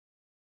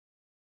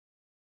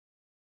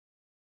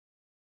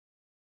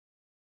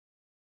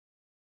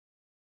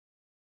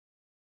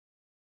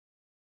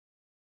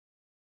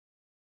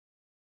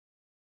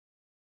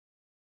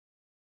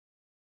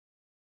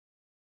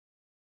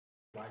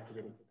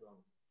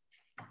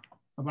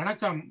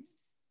வணக்கம்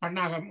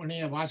பன்னாகம்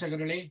இணைய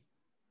வாசகர்களே.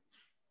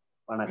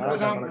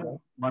 வணக்கம்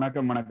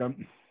வணக்கம்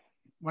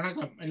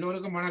வணக்கம்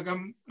எல்லோருக்கும்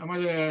வணக்கம்.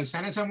 நமது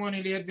சனசம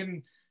நிலையத்தின்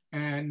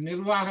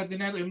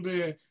நிர்வாகத்தினர் இன்று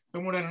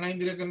நம்முடன்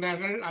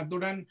இணைந்திருக்கின்றார்கள்.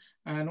 அத்துடன்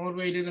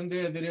நோர்வேயிலிருந்து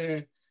திரு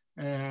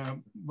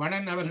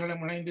வனன்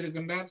அவர்களும்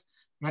இணைந்திருக்கின்றார்.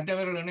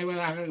 மற்றவர்கள்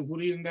இணைவதாக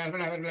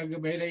கூறியிருந்தார்கள். அவர்களுக்கு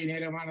வேலை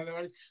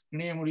நேரமானதால்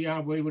இணைய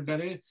முடியாமல்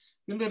போய்விட்டது.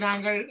 இன்று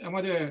நாங்கள்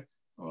நமது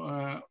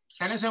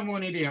சனசம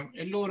நிலையம்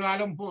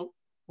எல்லோராலும்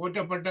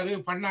போற்றப்பட்டது.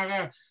 பண்ணாக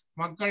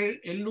மக்கள்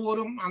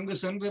எல்லோரும் அங்கு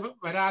சென்று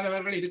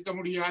வராதவர்கள் இருக்க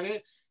முடியாது.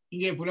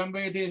 இங்கே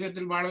புலம்பெயர்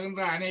தேசத்தில்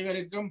வாழ்கின்ற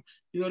அனைவருக்கும்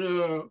இது ஒரு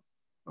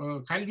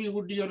கல்வி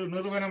ஊட்டிய ஒரு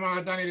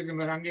நிறுவனமாகத்தான்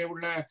இருக்கின்றது. அங்கே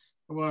உள்ள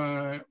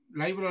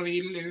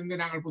லைப்ரரியில் இருந்து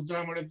நாங்கள்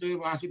புத்தகம் எடுத்து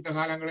வாசித்த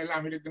காலங்கள்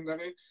எல்லாம்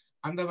இருக்கின்றது.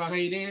 அந்த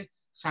வகையிலே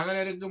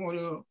சகலருக்கும்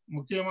ஒரு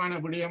முக்கியமான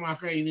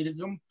விடயமாக இது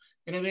இருக்கும்.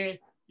 எனவே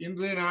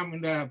இன்று நாம்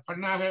இந்த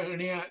பன்னாக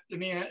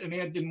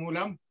இணையத்தின்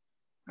மூலம்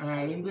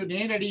இன்று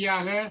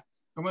நேரடியாக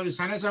நமது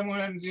சனசமூக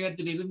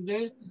நிலையத்தில் இருந்து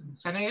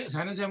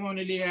சனசமூக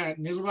நிலைய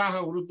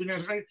நிர்வாக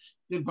உறுப்பினர்கள்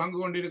இதில் பங்கு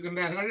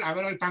கொண்டிருக்கின்றார்கள்.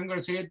 அவர்கள்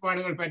தங்கள்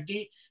செயற்பாடுகள் பற்றி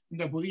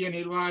இந்த புதிய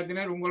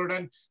நிர்வாகத்தினர்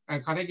உங்களுடன்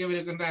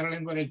கதைக்கவிருக்கின்றார்கள்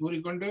என்பதை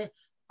கூறிக்கொண்டு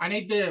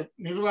அனைத்து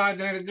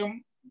நிர்வாகத்தினருக்கும்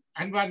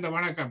அன்பார்ந்த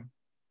வணக்கம்.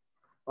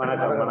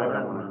 வணக்கம்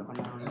வணக்கம்.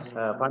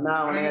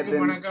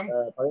 வணக்கம்.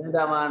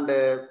 15ஆம் ஆண்டு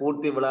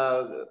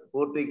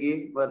பூர்த்திக்கு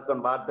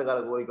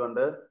வாழ்த்துக்களை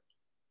கூறிக்கொண்டு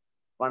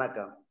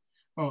வணக்கம்.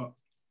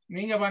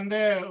 நீங்க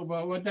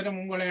ஒருத்தரும்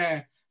உங்களை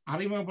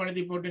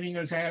அறிமுகப்படுத்தி போட்டு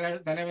நீங்கள்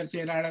தலைவர்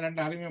செயலாளர்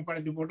என்று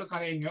அறிமுகப்படுத்தி போட்டு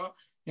கதைங்க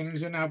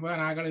என்று சொன்ன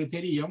அப்பதான் நாங்களுக்கு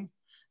தெரியும்.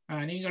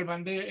 நீங்கள்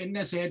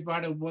என்ன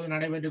செயற்பாடு இப்போது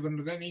நடைபெற்றுக்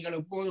கொண்டிருக்க, நீங்கள்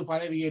இப்போது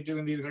பதவி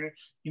ஏற்றிருந்தீர்கள்,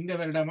 இந்த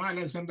வருடமா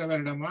அல்லது சென்ற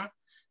வருடமா,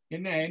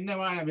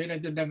 என்னவான வேலை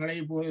திட்டங்களை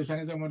இப்போது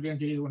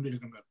சனசமூகம் செய்து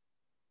கொண்டிருக்கின்றது?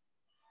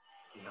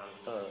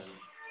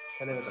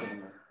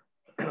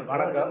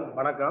 வணக்கம்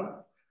வணக்கம்.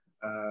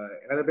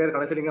 எனது பேர்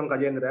கணேசலிங்கம்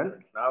கஜேந்திரன்.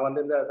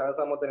 நான் இந்த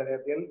சனசமூக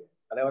நிலையத்தின்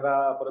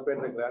தலைவராக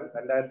பொறுப்பேற்றிருக்கிறேன்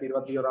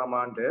 2021ஆம்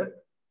ஆண்டு.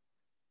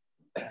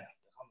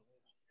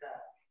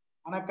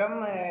 வணக்கம்,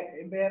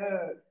 என் பேர்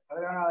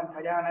கதிரநாதன்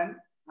கஜானன்.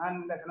 நான்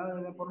இந்த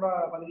சனசமூக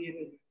பொருளாதார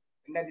பதவியில்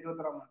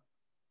 2021ஆம் ஆண்டு.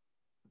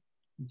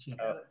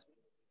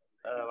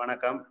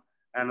 வணக்கம்,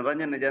 நான்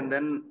நிரஞ்சன்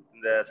நிஜந்தன்.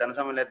 இந்த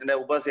சனசமூக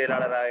நிலையத்தின் உப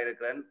செயலாளராக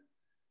இருக்கிறேன்.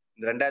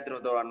 இந்த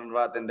 2021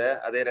 நிர்வாகத்தின்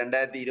அதே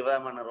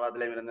 2020ஆம்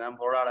நிர்வாகத்திலும் இருந்த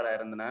நான் பொருளாளராக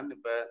இருந்தேன்.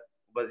 இப்ப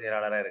உப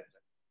செயலாளராக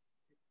இருக்கிறேன்.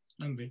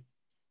 நன்றி.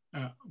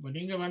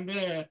 நீங்க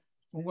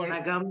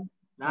வணக்கம்,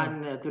 நான்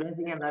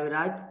துரைசிங்கன்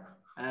ரவிராஜ்.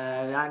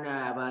 நான்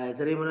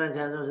ஸ்ரீமுருகன்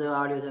சனசம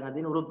ஆடியோ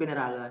சங்கத்தின்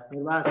உறுப்பினராக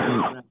நிர்வாக.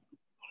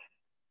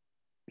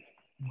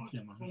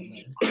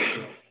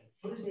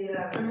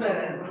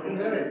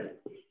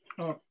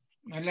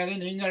 நல்லது.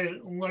 நீங்கள்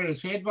உங்கள்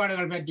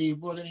செயற்பாடுகள் பற்றி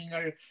இப்போது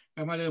நீங்கள்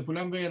நமது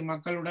புலம்பெயர்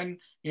மக்களுடன்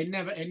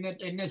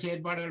என்ன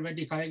செயற்பாடுகள்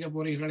பற்றி கதைக்க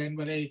போறீர்கள்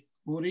என்பதை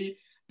கூறி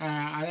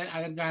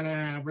அதற்கான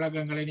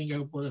விளக்கங்களை நீங்க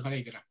இப்போது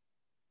கதைக்கலாம்.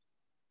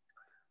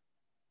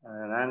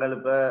 நாங்கள்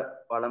இப்ப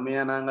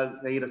பழமையா நாங்கள்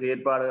செய்கிற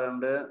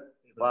செயற்பாடுகள்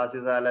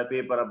வாசிசாலை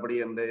பேப்பர் அப்படி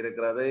என்று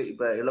இருக்கிறது.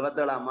 இப்ப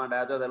 77ஆம் ஆண்டு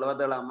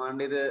 1977ஆம்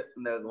ஆண்டு இது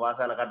இந்த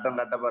வாசாலை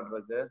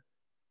கட்டப்பட்டிருக்கு.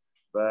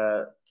 இப்ப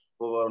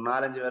ஒரு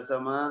 4-5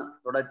 வருஷமா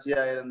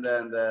தொடர்ச்சியா இருந்த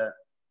இந்த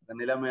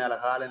நிலைமையால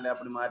காலநிலை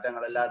அப்படி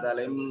மாற்றங்கள்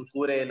எல்லாத்தாலையும்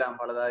கூரையெல்லாம்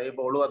பலதாகி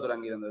இப்ப ஒழுவ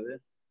தொடங்கி இருந்தது.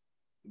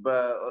 இப்ப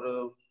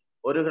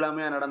ஒரு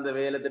கிழமையா நடந்த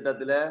வேலை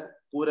திட்டத்துல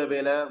கூரை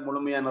வேலை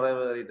முழுமையா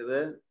நிறைவேறிட்டது.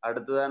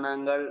 அடுத்துதான்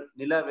நாங்கள்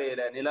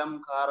நிலம்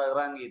கார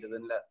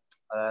இறங்கிட்டுது.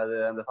 அதாவது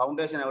அந்த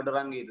ஃபவுண்டேஷனை விட்டு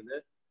இறங்கிட்டுது.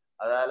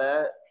 அதால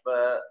இப்ப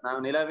நாங்க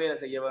நிலவேலை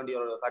செய்ய வேண்டிய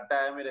ஒரு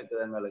கட்டாயம்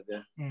இருக்குது எங்களுக்கு.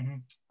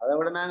 அதை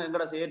விட நாங்க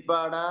எங்களோட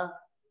செயற்பாடா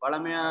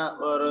பழமையா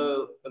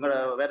எங்களோட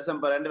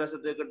வருஷம் 2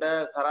 வருஷத்துக்கிட்ட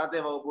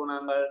கராத்தே வகுப்பு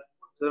நாங்கள்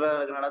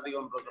சிறுவர்களுக்கு நடத்தி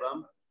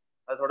கொண்டிருக்கிறோம்.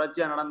 அது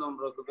தொடர்ச்சியா நடந்து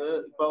கொண்டிருக்குது.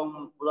 இப்பவும்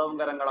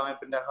உதவுங்கரங்கள்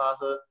அமைப்பின்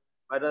காசு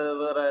மற்றது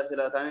வேற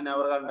சில தனி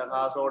நபர்கள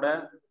காசோட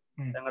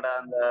எங்கட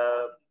அந்த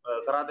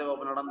கராத்தே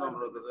வகுப்பு நடந்து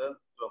கொண்டிருக்குது.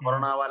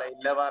 கொரோனாவால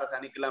இல்லவார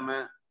சனிக்கிழமை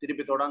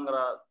திருப்பி தொடங்குற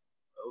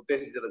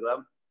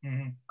உத்தேசிச்சிருக்கிறோம்.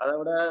 அதை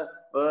விட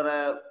வேற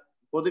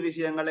பொது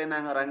விஷயங்களை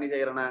நாங்க ரங்கி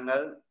செய்யற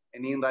நாங்கள்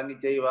இனியும் ரங்கி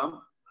செய்வோம்.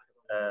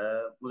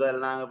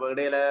 முதல் நாங்க இப்ப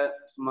இடையில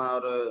சும்மா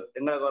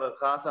எங்களுக்கு ஒரு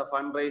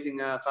ஃபண்ட்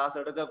ரைசிங் காசு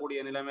எடுக்கக்கூடிய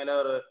நிலைமையில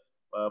ஒரு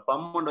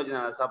பம்ப் ஒன்று வச்சு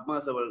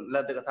சப்மர்சிபிள்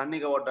எல்லாத்துக்கு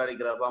தண்ணிக்கு ஓட்ட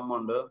அடிக்கிற பம்ப்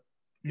உண்டு.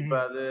 இப்ப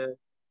அது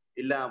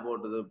இல்லாம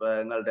போட்டுது. இப்ப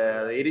எங்கள்கிட்ட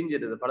அது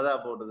எரிஞ்சிடுது, பழுதா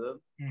போட்டுது.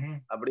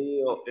 அப்படி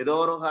ஏதோ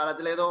ஒரு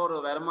காலத்துல ஏதோ ஒரு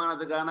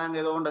வருமானத்துக்காக நாங்க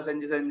ஏதோ ஒன்றை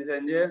செஞ்சு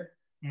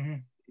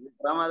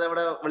அதை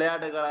விட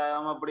விளையாட்டு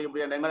கழகம் அப்படி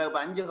இப்படி எங்களுக்கு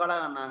 5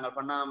 கழகம் நாங்கள்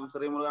பண்ணாம்.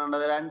 ஸ்ரீமுருகன்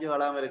 5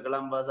 கழகம்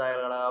இருக்கலாம். விவசாய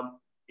கழகம்,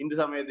 இந்து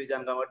சமயத்தி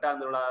சங்கம்,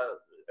 8ஆம்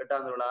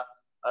விழா,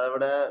 அதை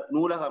விட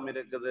நூலகம்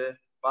இருக்குது,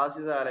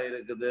 வாசிசாலை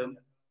இருக்குது,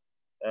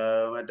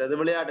 மற்றது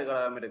விளையாட்டு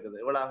கழகம் இருக்குது.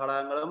 இவ்வளவு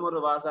கழகங்களும் ஒரு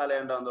வாசாலை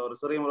என்ற அந்த ஒரு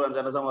ஸ்ரீமுருகன்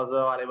சனசம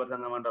வாலிபர்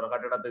சங்கம் என்ற ஒரு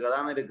கட்டிடத்துக்கு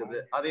தான் இருக்குது.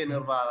 அதே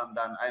நிர்வாகம்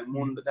தான்.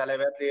 3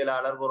 தலைவர்,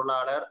 செயலாளர்,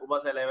 பொருளாளர், உப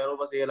தலைவர்,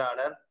 உப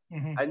செயலாளர்,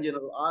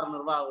 6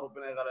 நிர்வாக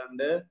உறுப்பினர்கள்,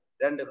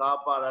 2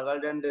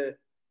 காப்பாளர்கள், 2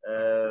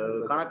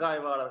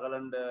 கணக்காய்வாளர்கள்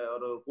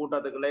ஒரு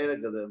கூட்டத்துக்குள்ளே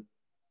இருக்குது.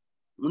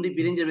 முந்தி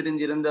பிரிஞ்சு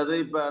இருந்தது.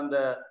 இப்ப அந்த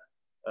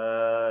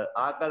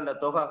ஆக்களோட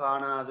தொகை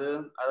காணாது.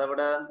 அதை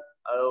விட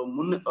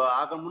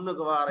ஆக்கள்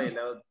முன்னுக்கு வார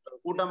இல்ல,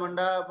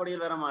 கூட்டமண்டா அப்படியே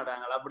வர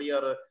மாட்டாங்க. அப்படி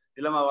ஒரு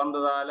நிலைமை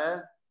வந்ததால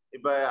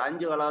இப்ப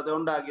 5 வளாகத்தை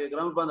உண்டாக்கி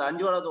இருக்கிறோம். இப்ப அந்த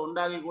 5 வளாகத்தை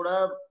உண்டாக்கி கூட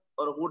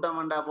ஒரு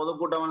கூட்டமண்டா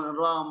பொதுக்கூட்டம்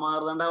நிர்வாகம்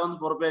மாறுதாண்டா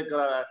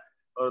பொறுப்பேற்கிற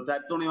ஒரு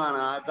தத்துணிவான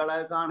ஆக்களை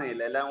காண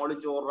இல்லை. எல்லாம்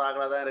ஒழிச்சு ஒரு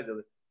ஆக்களா தான்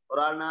இருக்குது. ஒரு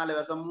ஆள் 4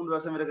 வருஷம் 3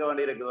 வருஷம் இருக்க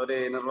வேண்டி இருக்குது. ஒரு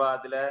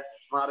நிர்வாகத்துல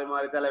மாறி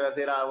மாறி தலைவர்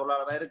செய்யற ஒரு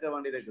ஆள் தான் இருக்க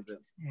வேண்டி இருக்குது.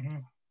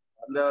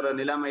 அந்த ஒரு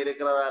நிலைமை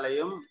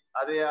இருக்கிறதாலையும்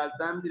அதே ஆள்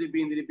தான்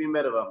திருப்பியும்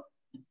வருவோம்.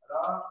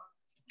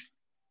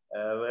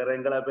 வேற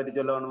எங்களை பற்றி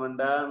சொல்ல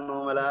வேணுமெண்டா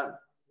நோமலா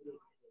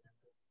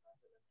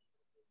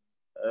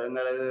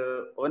எங்களுக்கு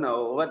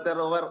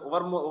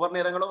ஒவ்வொரு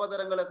நேரங்களும்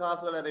ஒவ்வொருத்தர் எங்களுக்கு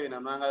காசுகள்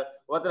அறிவினோம். நாங்கள்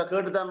ஒவ்வொருத்தரை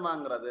கேட்டுத்தான்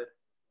வாங்குறது.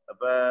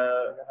 அப்ப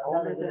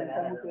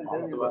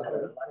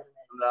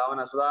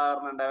அவனை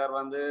சுதாகரன் அவர்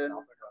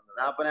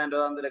 40,000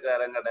 ரூபா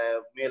இருக்காரு எங்கிட்ட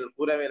மேல்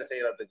கூரை வேலை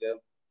செய்யறதுக்கு.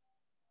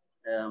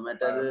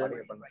 மற்றது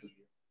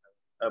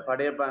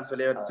படையப்பான்னு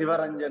சொல்லி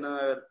சிவரஞ்சன்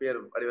பேர்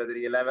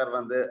படிவதில் அவர்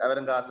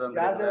அவரும் காசு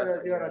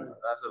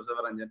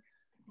சிவரஞ்சன்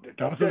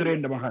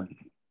மகன்.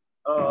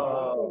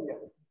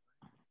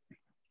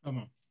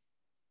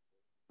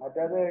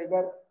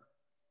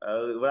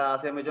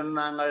 ஆசையமைச்சோம்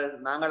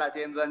நாங்களா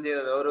சேர்ந்துதான்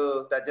செய்தது. ஒரு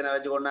பிரச்சனை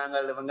வச்சுக்கொண்டு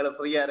நாங்கள் எங்களுக்கு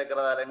ஃப்ரீயா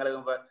இருக்கிறதால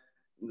எங்களுக்கு இப்ப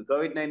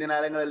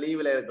COVID-19 எங்களுக்கு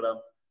லீவ்ல இருக்கிறோம்.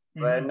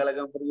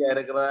 எங்களுக்கும் ஃப்ரீயா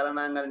இருக்கிறதால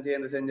நாங்கள்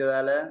சேர்ந்து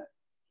செஞ்சதால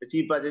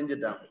சீப்பா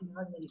செஞ்சுட்டோம்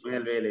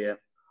மேல் வேலையை.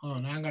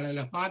 நாங்கள்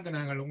அதில் பார்த்து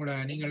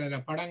நீங்கள்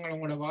அதில் படங்கள்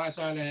உங்களோட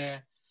வாசால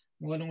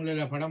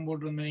முகநூலில் படம்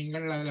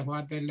போட்டிருந்தீங்கள். அதில்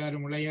பார்த்து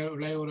எல்லாரும்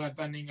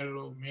இளையோராத்தான் நீங்கள்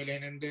மேலே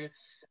நின்று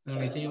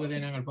அதை செய்வதை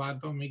நாங்கள்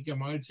பார்த்தோம். மிக்க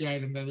மகிழ்ச்சியாக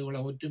இருந்தது.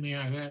 இவ்வளவு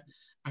ஒற்றுமையாக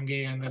அங்கே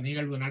அந்த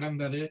நிகழ்வு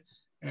நடந்தது.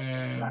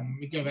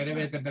 மிக்க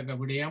வரவேற்கத்தக்க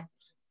விடயம்.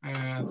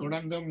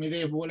 தொடர்ந்தும்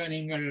இதே போல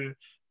நீங்கள்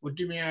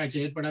ஒற்றுமையாக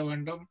செயற்பட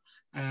வேண்டும்.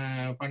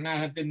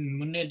 பன்னாகத்தின்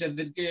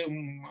முன்னேற்றத்திற்கு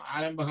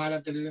ஆரம்ப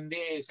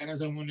காலத்திலிருந்தே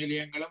சனசம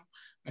நிலையங்களும்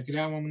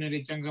கிராம முன்னேற்ற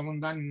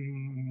சங்கமும் தான்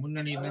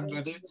முன்னணி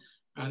நின்றது.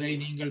 அதை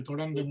நீங்கள்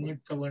தொடர்ந்து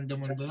மீட்க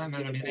வேண்டும் என்றுதான்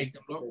நாங்கள்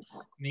நினைக்கின்றோம்.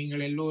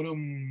 நீங்கள்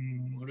எல்லோரும்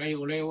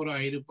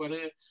இளையோராக இருப்பது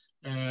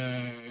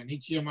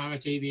நிச்சயமாக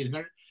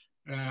செய்வீர்கள்.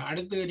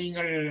 அடுத்து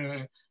நீங்கள்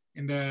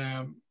இந்த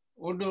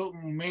ஒன்று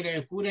மேலே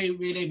கூரை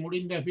வேலை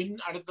முடிந்த பின்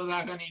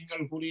அடுத்ததாக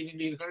நீங்கள்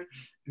கூறியிருந்தீர்கள்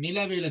நில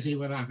வேலை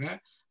செய்வதாக.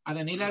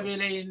 அந்த நில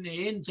வேலை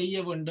ஏன் செய்ய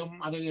வேண்டும்,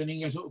 அது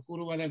நீங்க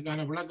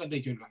கூறுவதற்கான விளக்கத்தை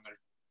சொல்லுங்கள்.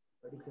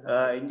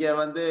 இங்க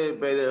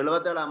இப்ப இது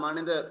 77ஆம்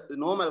ஆண்டு இந்த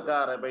நோமல்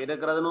கார் இப்ப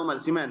இருக்கிறது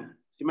நோமல்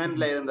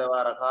சிமெண்ட்ல இருந்த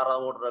வார காரா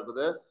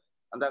ஓட்டுறது.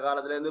 அந்த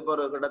காலத்துல இருந்து இப்ப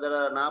ஒரு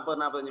கிட்டத்தட்ட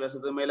 40-45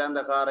 வருஷத்துக்கு மேல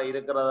அந்த காரை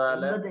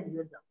இருக்கிறதால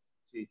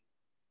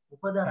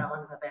 36ஆம்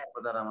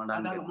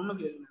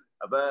ஆண்டு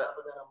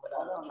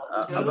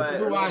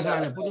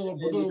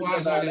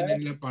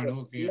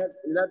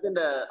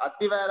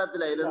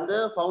அத்திவாரத்துல இருந்து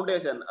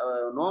பவுண்டேஷன்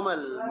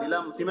நோமல்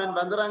நிலம்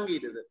சிமெண்ட்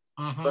இறங்கிடுது.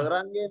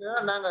 இறங்கினா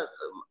நாங்க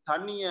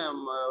தண்ணிய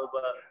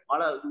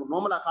மழை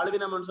நோமலா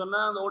கழுவினோம்னு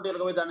சொன்னா அந்த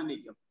ஓட்டியலுக்கு போய் தண்ணி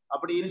நிற்கும்.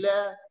 அப்படி இல்ல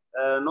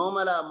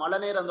நோமலா மழை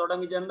நேரம்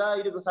தொடங்கிச்சேன்டா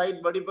இதுக்கு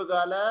சைட்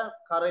வடிப்புக்கால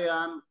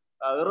கரையான்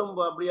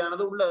எறும்பு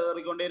அப்படியானது உள்ள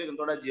ஏறிக்கொண்டே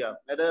இருக்கும் தொடர்ச்சியா.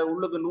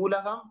 உள்ளுக்கு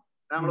நூலகம்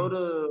நாங்கள் ஒரு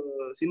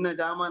சின்ன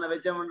ஜாமான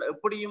வச்சோம்.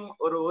 எப்படியும்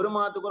ஒரு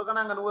மாதத்துக்கு ஒருக்கா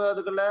நாங்க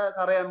நூலகத்துக்குள்ள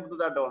கரையான் புத்து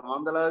தாட்டணும்.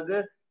 அந்த அளவுக்கு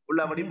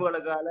உள்ள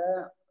வடிப்புகளுக்கால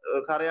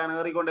கரையான்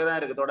ஏறிக்கொண்டேதான்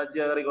இருக்கு,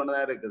 தொடர்ச்சியா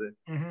ஏறிக்கொண்டுதான் இருக்குது.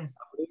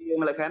 அப்படி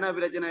எங்களுக்கு என்ன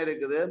பிரச்சனை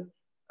இருக்குது.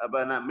 அப்ப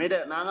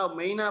நாங்க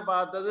மெயினா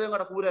பார்த்தது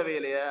எங்களோட கூரை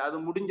வேலைய. அது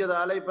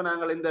முடிஞ்சதால இப்ப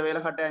நாங்கள் இந்த வேலை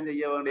கட்டாயம்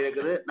செய்ய வேண்டி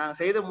இருக்குது. நாங்க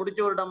செய்து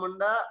முடிச்சு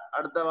விட்டோம்னா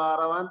அடுத்த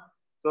வாரம்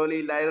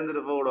தொழில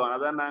இருந்துட்டு போடுவோம்.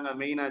 அதான் நாங்க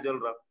மெயினா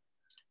சொல்றோம்.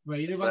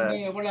 இது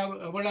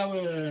எவ்வளவு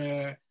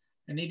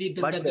நிதி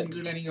திட்டத்தின்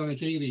கீழே நீங்க அதை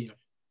செய்கிறீங்க?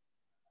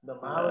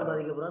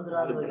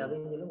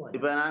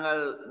 இப்ப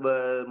நாங்கள்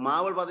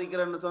மாவல்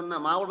பதிக்கிறேன்னு சொன்ன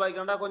மாவல்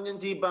பதிக்கிறா கொஞ்சம்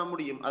சீப்பா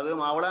முடியும். அது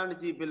அவ்வளவு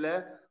சீப் இல்ல,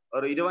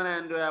 ஒரு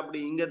 20,000 ரூபாய் அப்படி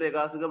இங்கத்தை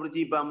காசுக்கு அப்படி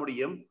சீப்பா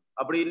முடியும்.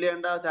 அப்படி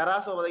இல்லையண்டா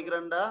தெராசோ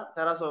பதிக்கிறேன்டா,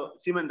 தெராசோ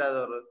சிமெண்ட் அது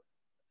ஒரு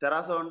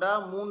தெராசோண்டா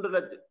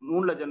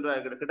 3 லட்சம்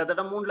ரூபாய்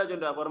கிட்டத்தட்ட 3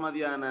 லட்சம் ரூபாய்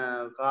பொறுமதியான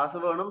காசு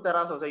வேணும்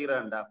தெராசோ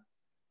செய்கிறேன்டா.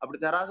 அப்படி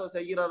தெராசோ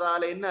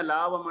செய்கிறதால என்ன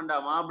லாபம்ண்டா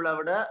மாப்பிளை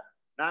விட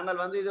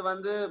நாங்கள் இது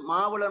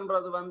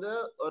மாவுளன்றது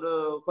ஒரு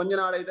கொஞ்ச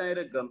நாளைக்கு தான்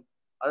இருக்கும்.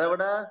 அதை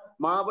விட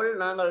மாவுள்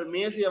நாங்கள்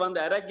மேசையை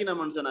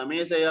இறக்கினோம்னு சொன்னா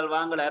மேசையால்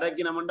வாங்கல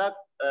இறக்கினோம்டா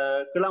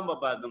கிளம்ப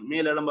பார்க்கும்,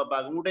 மேல் எலும்ப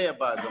பார்க்கும், உடைய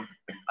பார்க்கும்.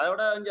 அதை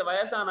விட இங்க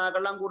வயசான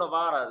ஆக்கள்லாம் கூட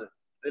வாராது.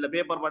 இதுல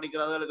பேப்பர்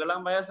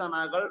படிக்கிறவர்களுக்கெல்லாம் வயசான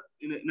ஆக்கள்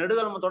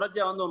நெடுகிழமை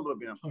தொடர்ச்சியா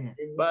ஒன்றுப்பினோம்.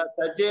 இப்ப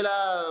தச்சையில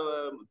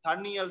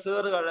தண்ணியல்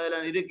சேறுகள்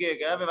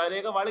இருக்கேக்க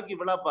வரையக்க வழுக்கி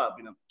விழப்பா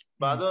அப்படின்னா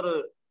இப்ப அது ஒரு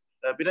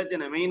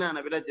பிரச்சனை,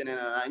 மெயினான பிரச்சனை.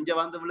 இங்க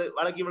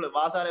வழக்கி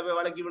வாசால போய்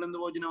வழக்கி விழுந்து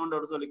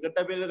போச்சுன்னு சொல்லி கெட்ட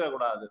பேர் இருக்க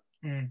கூடாது.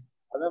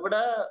 அதை விட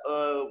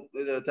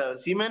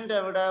சிமெண்ட்டை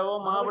விடவோ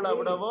மாவுளை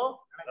விடவோ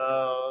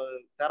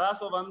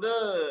தெராசோ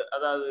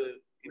அதாவது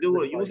இது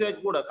யூசேஜ்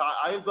கூட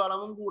ஆயுள்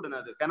காலமும்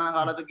கூடுனது கன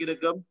காலத்துக்கு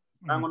இருக்கும்.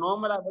 நாங்க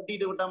நார்மலா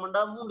வெட்டிட்டு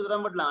விட்டோம்னா 3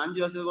 தரம் வெட்டலாம். 5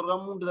 வருஷத்துக்கு ஒருக்கா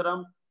 3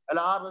 தரம், இல்ல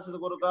 6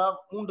 வருஷத்துக்கு ஒருக்கா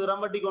 3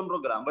 தரம் வெட்டி கொண்டு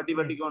இருக்கலாம்.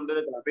 வெட்டி கொண்டு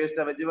இருக்கலாம்,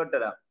 பேஸ்டா வச்சு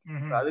வெட்டலாம்.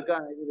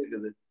 அதுக்கான இது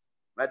இருக்குது.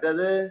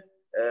 மற்றது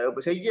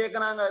செய்யக்க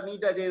நாங்க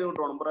நீட்டா செய்து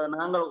விட்டுறோம். அப்புறம்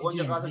நாங்கள்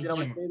கொஞ்சம் காசு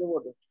செய்து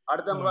போட்டு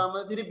அடுத்த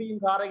முறை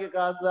திருப்பியும் காரைக்கு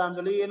காசு தான்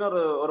சொல்லி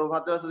இன்னொரு ஒரு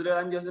 10 வருஷத்துல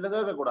 5 வருஷத்துல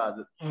கேட்க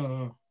கூடாது.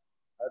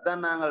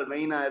 அதுதான் நாங்கள்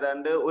மெயினா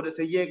இதாண்டு ஒரு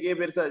செய்யக்கே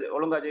பெருசா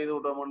ஒழுங்கா செய்து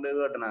விட்டோம்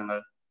கேட்டு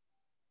நாங்கள்.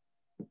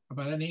 அப்ப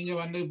நீங்க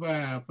இப்ப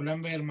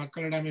புலம்பெயர்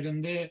மக்களிடம்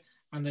இருந்து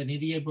அந்த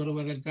நிதியை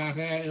பெறுவதற்காக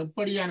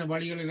எப்படியான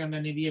வழிகளில் அந்த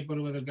நிதியை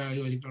பெறுவதற்காக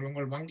யோசிக்கிறோம்?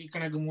 உங்கள் வங்கி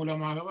கணக்கு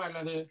மூலமாகவோ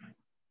அல்லது?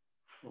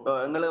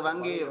 எங்களுக்கு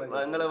வங்கி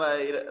எங்களுக்கு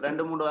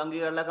 2-3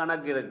 வங்கிகள்ல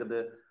கணக்கு இருக்குது.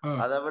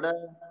 அதை விட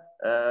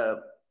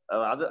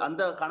அது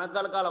அந்த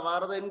கணக்கால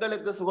வாரது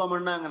எங்களுக்கு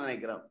சுகம்னு நாங்க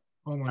நினைக்கிறோம்.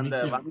 அந்த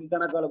வங்கி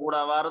கணக்கால கூட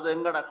வாரது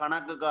எங்கட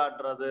கணக்கு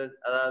காட்டுறது,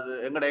 அதாவது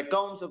எங்கட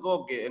அக்கௌண்ட்ஸுக்கு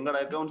ஓகே, எங்கட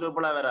அக்கௌண்ட்ஸ்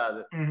இப்பெல்லாம்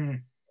வராது,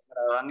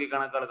 வங்கி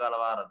கணக்கால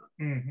வாரது.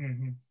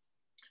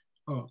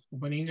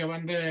 இப்ப நீங்க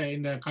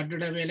இந்த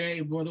கட்டிட வேலை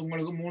இப்போது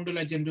உங்களுக்கு 3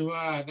 லட்சம்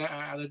ரூபாய்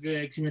அதுக்கு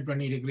எக்ஸ்டிமேட்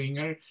பண்ணி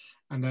இருக்கிறீங்க,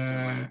 அந்த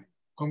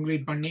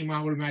கான்கிரீட் பண்ணி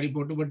மாவுள் மாதிரி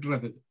போட்டு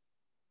வெட்டுறதுக்கு.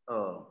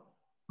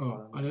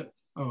 அது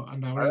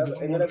அந்த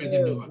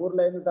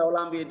ஊர்ல இருந்து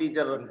தவளாம்பிகை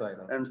டீச்சர்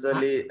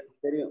சொல்லி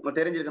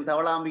தெரிஞ்சிருக்கேன்.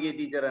 தவளாம்பிகை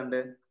டீச்சர்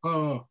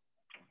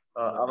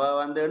அவ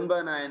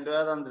 80,000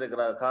 ரூபாய்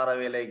தந்திருக்கிறா. கார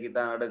வேலைக்கு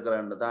தான்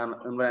எடுக்கிறேன் தான்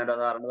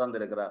 80,000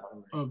 தந்திருக்கிறா.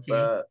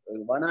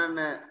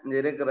 வனன்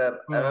இருக்கிறார்,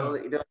 அவர்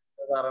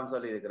 20,000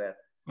 சொல்லி இருக்கிறார்.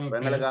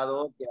 எங்களுக்கு அது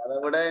ஓகே. அதை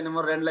விட இன்னும்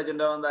 2 லட்சம்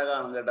ரூபாய் வந்தா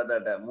காணும்.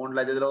 கிட்டத்தட்ட 3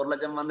 லட்சத்துல 1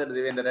 லட்சம்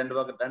வந்துடுது.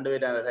 ரெண்டு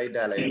பேரும்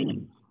சைட்டாலையும்.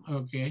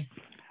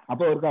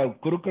 அப்போ ஒரு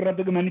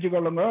குறுக்குறதுக்கு நினைச்சு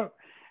கொள்ளுங்க,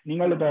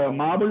 நீங்கள் இப்ப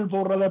மாபிள்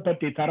போடுறத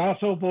பற்றி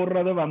தராசோ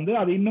போடுறத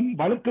அது இன்னும்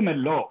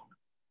வழுக்குமல்லோ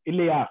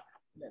இல்லையா?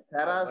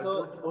 தராசோ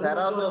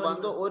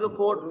ஒரு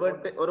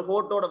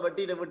கோட்டோட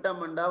வெட்டிட்டு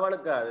விட்டோம்டா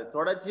வழுக்காது.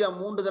 தொடர்ச்சியா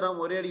 3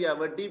 தரம் ஒரே அடியா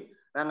வெட்டி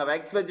நாங்க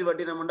வேக்ஸ் வச்சு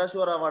வெட்டினோம்டா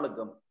ஷூரா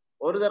வழுக்கும்.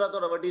 ஒரு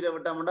தரத்தோட வெட்டிட்டு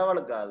விட்டோம்டா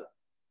வழுக்காது.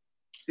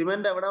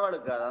 சிமெண்டை விட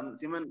வழுக்காது. அந்த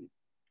சிமெண்ட்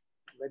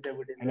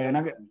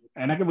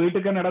எனக்கு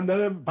வீட்டுக்கு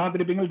நடந்தது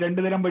பாத்துருப்பீங்க.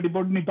 2 தரம் வெட்டி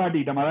போட்டு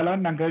நிப்பாட்டிட்டோம்.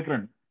 அதெல்லாம் நான்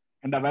கேட்கிறேன்.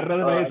 இந்த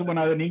வர்றது வயசு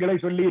பண்ணாது நீங்களே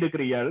சொல்லி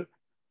இருக்கிறீர்கள்.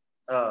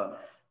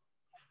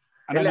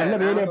 நல்ல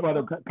வேலையை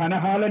போதும்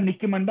கனகால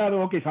நிக்குமெண்டா அது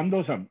ஓகே,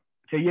 சந்தோஷம்.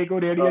 செய்யக்கு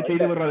ஒரு ஏரியா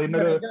செய்து வர்றது.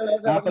 இன்னொரு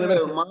 40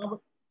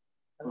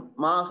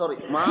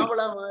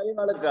 மாவுள மாதிரி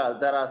வழுக்காது.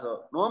 தராசோ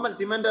நார்மல்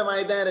சிமெண்ட்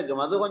மாதிரி தான்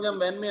இருக்கும். அது கொஞ்சம்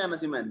வெண்மையான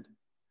சிமெண்ட்.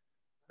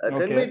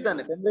 கெங்கிரீட்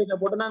தானே, கெங்கிரீட்ல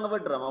போட்டு நாங்க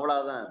வெட்டுறோம்,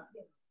 அவ்வளவுதான்.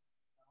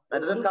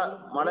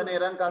 மழை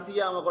நேரம்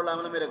கசியாம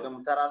கொள்ளாமலும்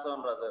இருக்கும்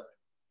தராசோன்றது.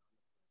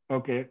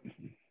 ஓகே.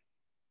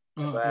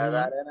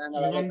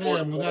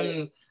 முதல்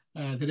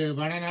திரு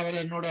வனநாதர்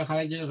என்னோட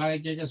கதை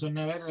கேட்க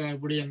சொன்னவர்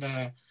இப்படி அந்த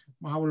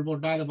மாவுள்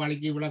போட்டா அது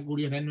பழுக்கி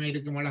விடக்கூடிய தன்மை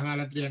இருக்கு மழை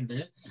காலத்துல உண்டு.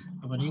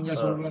 அப்ப நீங்க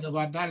சொல்றது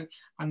பார்த்தால்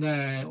அந்த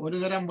ஒரு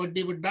தரம்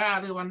வெட்டி விட்டா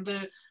அது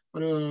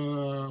ஒரு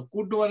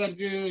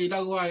கூட்டுவதற்கு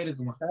இலகுவா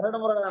இருக்குமா?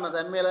 கரடுமுறையான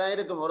தன்மையில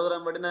இருக்கும். ஒரு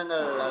தரம் வெட்டி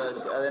நாங்கள்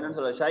அது என்னன்னு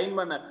சொல்ல ஷைன்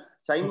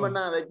பண்ண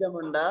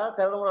வச்சோம்டா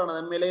கரடுமுறையான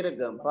தன்மையில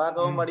இருக்கும்.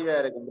 பார்க்கவும் படிவா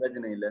இருக்கும்,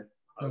 பிரச்சனை இல்லை.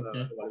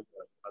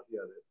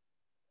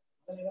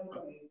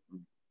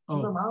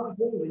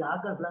 மாவட்ட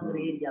ஆக்காசுலாங்கிற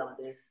ஏரியா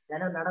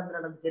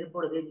நடந்து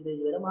செருப்போட தேய்ச்சி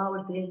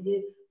மாவட்ட தேய்ச்சி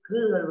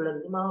கீழ்கள்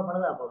விழுந்து மாவட்ட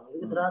பணதா போகும்.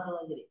 இதுக்கு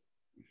திராசம் சரி.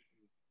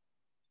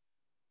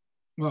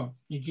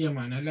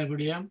 நிச்சயமா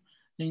நல்லபடியா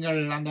நீங்கள்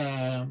அந்த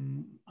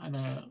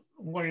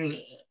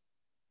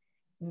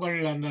உங்கள்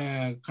அந்த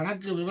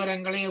கணக்கு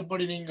விவரங்களை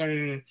எப்படி நீங்கள்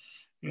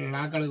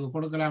ஆக்களுக்கு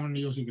கொடுக்கலாம்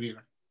என்று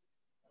யோசிக்கிறீர்கள்?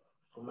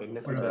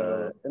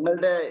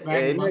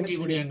 வங்கி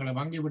விடயங்களை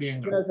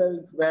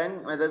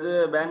பேங்க்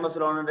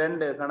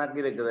 2 கணக்கு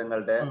இருக்குது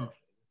எங்கள்கிட்ட.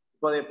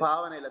 இப்போதைய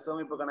பாவனையில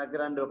சேமிப்பு கணக்கு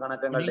 2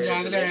 கணக்கு.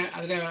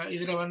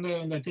 இதுல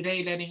இந்த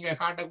திரையில நீங்க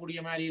காட்டக்கூடிய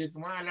மாதிரி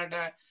இருக்குமா, இல்லாட்ட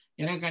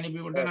எனக்கு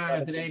அனுப்பிவிட்டு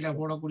நான் திரையில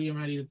போடக்கூடிய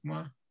மாதிரி இருக்குமா?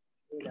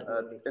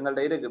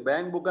 எங்கள்கிட்ட இருக்கு.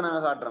 பேங்க் புக்கை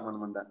நாங்க காட்டுறோம்.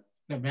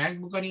 இந்த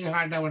பேங்க் புக்கை நீங்க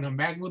காட்ட வேண்டாம்.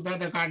 பேங்க்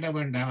புத்தகத்தை காட்ட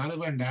வேண்டாம், அது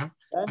வேண்டாம்.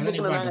 அதை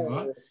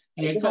நிப்பாட்டுங்க.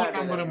 அக்கௌண்ட்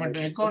நம்பரை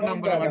மட்டும்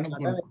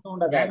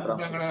பேங்க்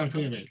புத்தகங்களை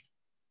தேவை.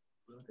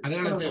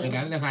 அதுல தேவையில்லை,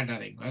 அதுல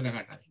காட்டாதீங்க.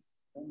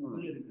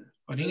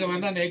 நீங்க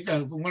அந்த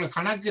உங்களை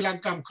கணக்கு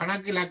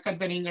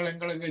இலக்கத்தை நீங்கள்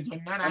எங்களுக்கு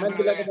சொன்னா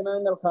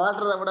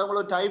காட்டுறத விட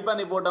உங்களுக்கு டைப்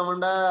பண்ணி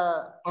போட்டோம்னா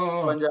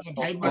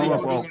டைப் பண்ணி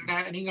போட்டீங்கன்னா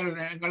நீங்கள்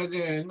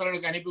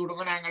எங்களுக்கு அனுப்பி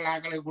விடுங்க. நாங்கள்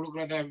ஆக்களுக்கு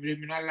கொடுக்குறத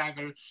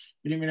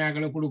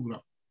விரும்பினாக்களுக்கு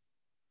கொடுக்குறோம்.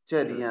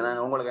 சரிங்க,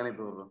 நாங்க உங்களுக்கு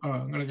அனுப்பி விடுறோம்.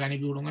 எங்களுக்கு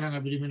அனுப்பி விடுங்க, நாங்க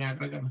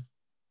விரும்பினாக்களுக்கு.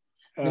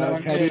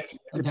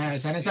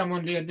 சனசம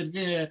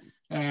ஒன்றியத்திற்கு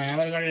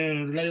அவர்கள்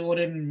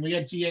இளையோரின்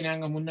முயற்சியை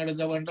நாங்கள்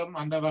முன்னெடுக்க வேண்டும்.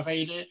 அந்த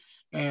வகையிலே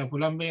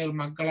புலம்பெயர்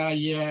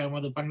மக்களாகிய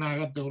எமது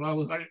பன்னாகத்து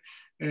உறவுகள்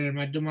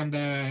மற்றும் அந்த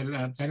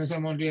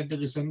சனசம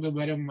ஒன்றியத்துக்கு சென்று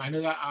வரும்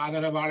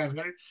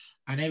ஆதரவாளர்கள்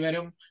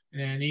அனைவரும்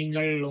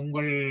நீங்கள்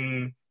உங்கள்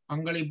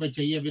பங்களிப்பை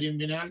செய்ய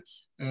விரும்பினால்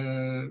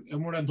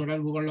எம்முடன்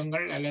தொடர்பு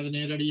கொள்ளுங்கள், அல்லது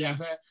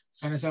நேரடியாக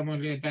சனசம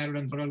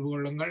ஒன்றியத்தாருடன் தொடர்பு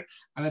கொள்ளுங்கள்.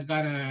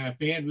 அதற்கான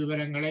பெயர்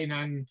விவரங்களை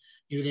நான்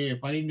இதிலே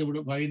பதிந்து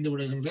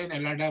விடுகின்றேன்.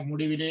 அல்லாட்டா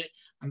முடிவிலே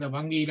அந்த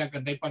வங்கி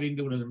இலக்கத்தை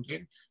பதிந்து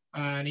விடுகின்றேன்.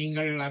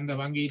 நீங்கள் அந்த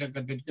வங்கி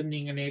இலக்கத்திற்கு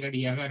நீங்க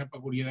நேரடியாக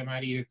அனுப்பக்கூடியது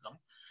மாதிரி இருக்கும்.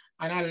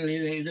 ஆனால்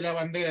இதுல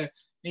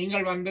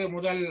நீங்கள்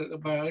முதல்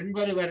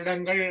 80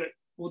 வருடங்கள்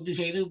பூர்த்தி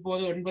செய்து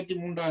இப்போது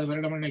 83வது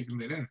வருடம்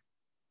நினைக்கின்றேன்.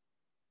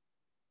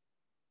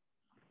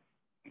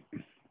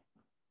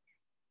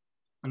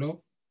 ஹலோ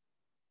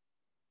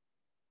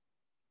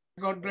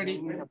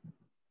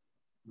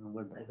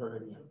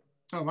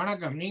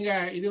வணக்கம். நீங்க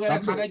இதுவரை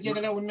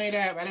கதைச்சதுல உண்மையில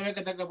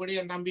வரவேற்கத்தக்கபடி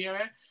என்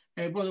தம்பியவை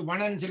இப்போது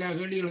வனன் சில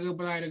கேள்விகள்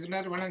கேட்பதா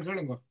இருக்கிறார். வனன்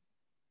கேளுங்க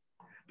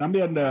தம்பி.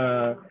 அந்த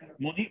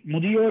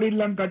முதியோர்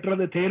இல்லம்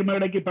கட்டுறது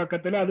தேர்மேடைக்கு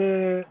பக்கத்துல அது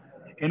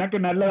எனக்கு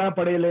நல்லதா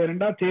படையில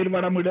இருந்தா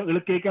தேர்வடம்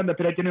இழுக்கைக்கு அந்த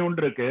பிரச்சனை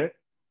ஒன்று இருக்கு.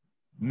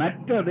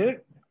 மற்றது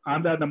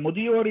அந்த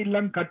முதியோர்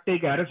இல்லம்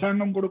கட்டைக்கு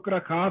அரசாங்கம் கொடுக்கிற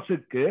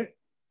காசுக்கு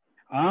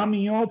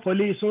ஆர்மியோ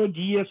போலீஸோ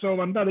ஜிஎஸ்ஓ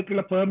வந்து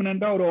அதுக்குள்ள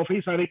பெர்மனண்டா ஒரு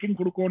ஆபீஸ் அதைக்கும்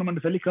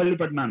கொடுக்கணும்னு சொல்லி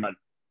கேள்விப்பட்டாங்க.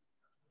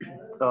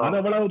 அது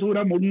எவ்வளவு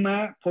தூரம் உண்மை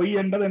பொய்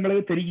என்றது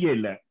எங்களுக்கு தெரிய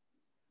இல்லை.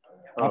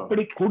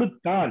 அப்படி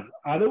கொடுத்தால்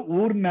அது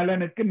ஊர்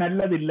நலனுக்கு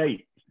நல்லதில்லை.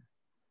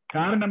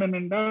 காரணம்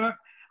என்னென்றா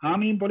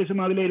ஆமியும்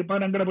போலீஸும் அதுல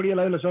இருப்பான் என்கிறபடி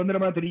அதுல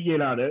சுதந்திரமா தெரிய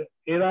இயலாது.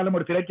 ஏதாலும்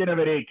ஒரு பிரச்சனை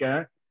வரைக்க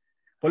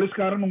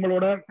போலீஸ்காரன்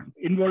உங்களோட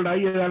இன்வால்வ்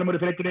ஆகி ஏதாலும்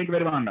ஒரு பிரச்சனைக்கு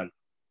வருவாங்க.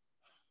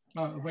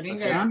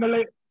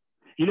 நாங்களே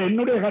இது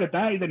என்னுடைய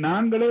கருத்தா, இது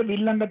நாங்களே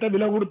வில்லங்கத்தை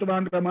விலை கொடுத்து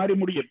வாங்குற மாதிரி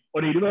முடியும்.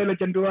 ஒரு 20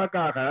 லட்சம்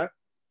ரூபாய்க்காக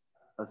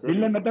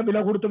வில்லங்கத்தை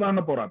விலை கொடுத்து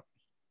வாங்க போறோம்.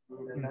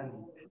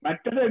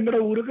 மற்றது எங்கட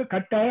ஊருக்கு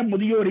கட்டாயம்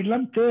முதியோர்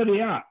இல்லம்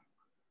தேவையா?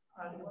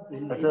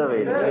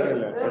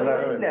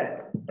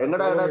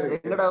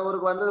 எங்கட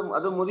ஊருக்கு வந்து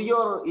அது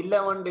முதியோர்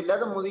இல்லம் இல்ல,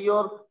 அது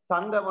முதியோர்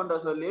சங்கம் என்று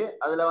சொல்லி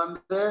அதுல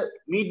வந்து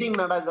மீட்டிங்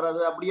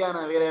நடக்கிறது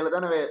அப்படியான வேலையில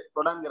தானே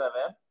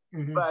தொடங்குறவ.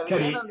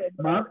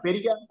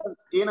 பெரிய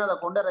ஏன்னா அதை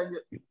கொண்டு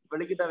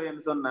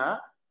வெளிக்கிட்டவேன்னு சொன்னா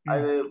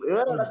அது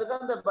வேற இடத்துக்கு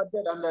அந்த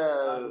பட்ஜெட் அந்த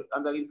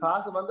அந்த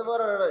காசு வந்து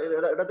வேற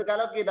இடத்துக்கு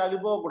அலோகேட் ஆகி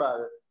போக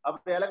கூடாது.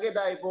 அப்படி அலோகேட்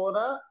ஆகி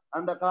போனா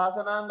அந்த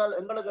காசை நாங்கள்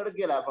எங்களுக்கு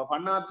எடுக்கல. அப்ப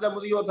பன்னாத்துல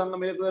முதியோர்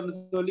சங்கம் இருக்குதுன்னு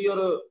சொல்லி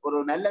ஒரு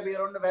நல்ல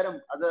பேர் ஒன்று வரும்.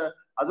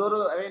 அது ஒரு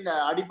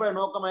அடிப்படை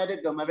நோக்கமா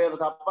இருக்கும். வேற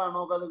தப்பா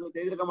நோக்கத்துக்கு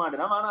செய்திருக்க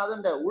மாட்டேன். ஆனா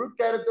அது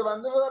உள்கருத்து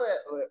வந்து வேற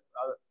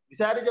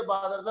விசாரிச்ச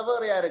பாத்திரத்துல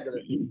வேறையா இருக்குது.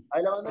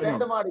 அதுல வந்து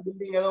 2 மாடி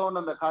பில்டிங் ஏதோ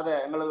ஒண்ணு அந்த கதை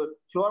எங்களுக்கு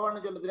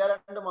ஷோர்வன்னு சொல்லி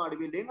 2 மாடி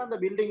பில்டிங். அந்த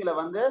பில்டிங்ல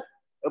வந்து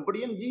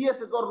எப்படியும்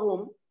ஜிஎஸ்க்கு ஒரு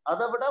ரூம்,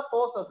 அதை விட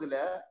போர்சஸ்ல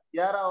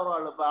யாரா ஒரு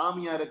ஆள் இப்ப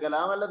ஆர்மியா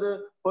இருக்கலாம் அல்லது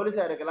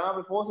போலீஸா இருக்கலாம்,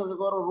 அப்படி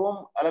போர்சஸுக்கு ஒரு ரூம்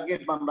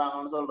அலோகேட்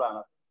பண்றாங்கன்னு சொல்றாங்க.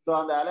 சோ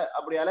அந்த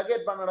அப்படி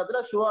அலோகேட் பண்ண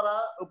இடத்துல ஷுவரா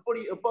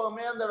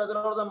எப்பவுமே அந்த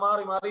இடத்துல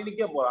மாறி மாறி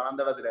நிக்க போறான்.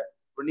 அந்த இடத்துல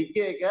இப்ப நிக்க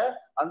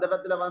அந்த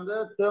இடத்துல வந்து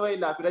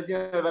தேவையில்லா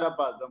பிரச்சனை வேற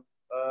பார்க்கும்.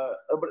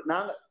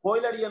 நாங்க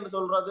கோயிலடி என்று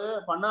சொல்றது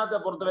பன்னாத்தை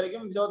பொறுத்த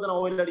வரைக்கும் விசோதன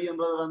கோயிலடி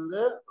என்றது வந்து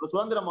ஒரு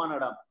சுதந்திரமான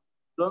இடம்.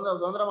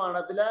 சுதந்திரமான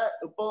இடத்துல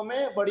எப்பவுமே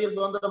படியில்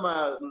சுதந்திரமா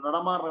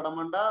நடமாடுற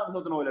இடம்டா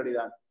விசோதன கோயிலடி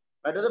தான்.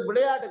 மற்றது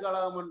விளையாட்டு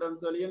கழகம்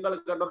என்று சொல்லி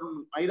எங்களுக்கு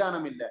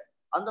மைதானம் இல்லை.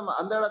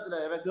 அந்த இடத்துல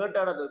கேட்ட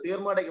இடத்துல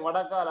தேர்மடைக்கு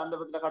வடக்கால் அந்த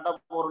இடத்துல கட்ட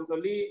போறோம்னு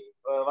சொல்லி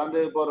வந்து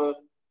இப்போ ஒரு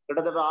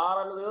கிட்டத்தட்ட 6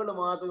 அல்லது 7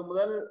 மாதத்துக்கு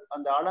முதல்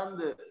அந்த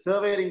அளந்து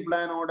சர்வேரிங்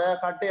பிளானோட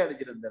கட்டை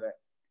அடிச்சிருந்தவ.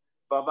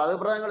 அப்ப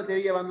அதுக்கப்புறம் எங்களுக்கு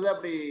தெரிய வந்தது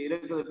அப்படி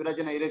இருக்குது,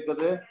 பிரச்சனை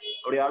இருக்குது,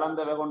 அப்படி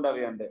அளந்தவை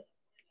கொண்டவையாண்டு.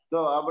 ஸோ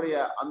அப்படி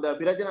அந்த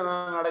பிரச்சனை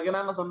நடக்க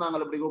நாங்க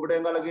சொன்னாங்க இப்படி கூப்பிட்டு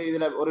எங்களுக்கு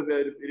இதுல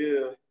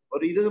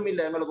ஒரு இதுவும்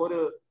இல்லை, எங்களுக்கு ஒரு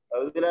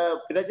இதுல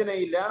பிரச்சனை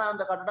இல்லை. ஆனா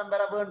அந்த கட்டடம்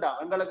பெற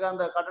வேண்டாம், எங்களுக்கு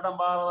அந்த கட்டடம்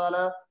பாறதால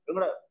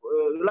எங்களோட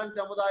இளம்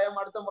சமுதாயம்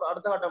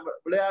அடுத்த கட்டம்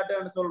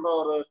விளையாட்டுன்னு சொல்ற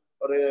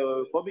ஒரு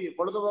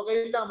பொழுதுபோக்கை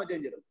இல்லாம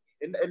செஞ்சிடும்.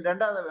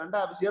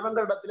 ரெண்டாவது சிவங்க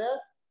இடத்துல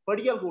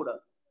படிக்கல் கூட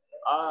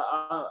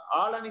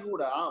ஆளணி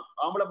கூட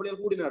ஆம்பளை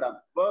பிள்ளைகள் கூடின இடம்.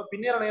 இப்போ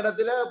பின்னேற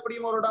நேரத்துல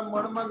எப்படியும் ஒரு இடம்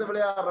வேணும் அந்த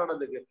விளையாடுற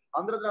இடத்துக்கு.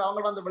 அந்த இடத்துல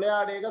அவங்க வந்து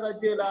விளையாடிக்க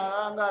தச்சியில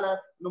அங்கால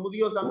இந்த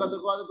முதியோர்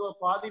சங்கத்துக்கும் அதுக்கும்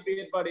பாதிப்பு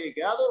ஏற்பாடு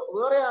அது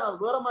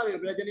வேற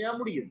மாதிரி பிரச்சனையா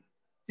முடியும்.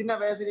 சின்ன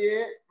வயசுலயே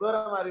வேற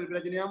மாதிரி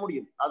பிரச்சனையா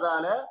முடியும்.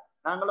 அதால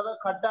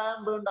நாங்களதான்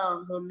கட்டாயம்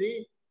வேண்டாம்னு சொல்லி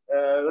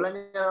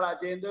இளைஞர்களா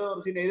சேர்ந்து ஒரு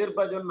சின்ன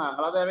எதிர்ப்பா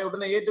சொன்னாங்க. அதை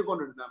உடனே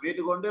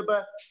ஏற்றுக்கொண்டு இப்ப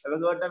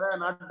கேட்டவ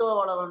நட்டுவ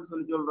வளவன்னு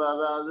சொல்லி சொல்ற,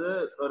 அதாவது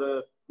ஒரு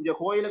இங்க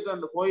கோயிலுக்கு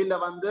அந்த கோயில்ல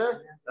வந்து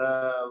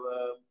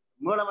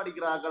மூலம்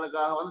அடிக்கிற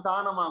ஆக்களுக்காக வந்து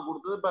தானமா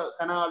கொடுத்தது. இப்ப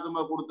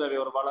கனகாலத்துமா கொடுத்தவை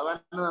ஒரு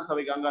வளவன்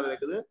சபைக்கு அங்கால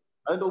இருக்குது.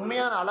 அதுக்கு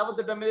உண்மையான அளவு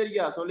திட்டமே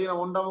இருக்கா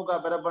சொல்லினோம்.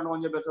 1.25 பெறப்பண்ணு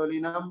கொஞ்சம் பேர்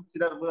சொல்லினோம்,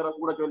 சிலர் பேரை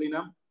கூட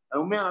சொல்லினோம்.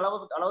 உண்மையான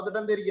அளவு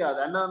திட்டம் தெரியாது.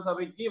 அண்ணன்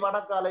சபைக்கு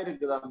வடக்கால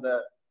இருக்குது அந்த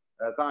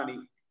காணி.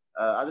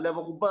 அதுல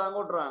இப்ப குப்பை தான்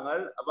கொட்டுறாங்க.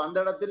 அப்ப அந்த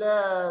இடத்துல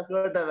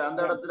கேட்டது அந்த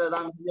இடத்துல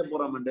தாங்க செய்ய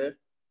போறோம்ண்டு.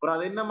 அப்புறம்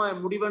அது என்னமா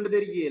முடிவுன்னு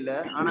தெரியல.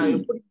 ஆனா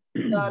எப்படி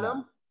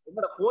இருந்தாலும்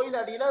எங்கட கோயில்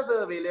அடியில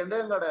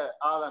தேவையில்லைன்னு எங்களோட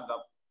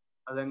ஆதங்கம்.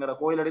 அது எங்கட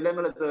கோயில் அடியில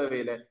எங்களுக்கு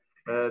தேவையில்லை.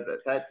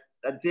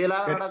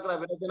 தற்செயலாக நடக்கிற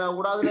பிரச்சனை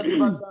கூட அதுல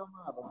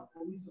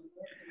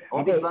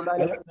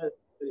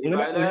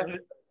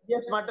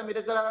ஜிஎஸ் மட்டும்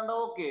இருக்கிறாருண்டா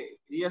ஓகே,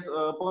 ஜிஎஸ்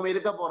எப்பவுமே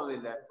இருக்க போறது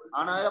இல்லை.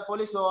 ஆனா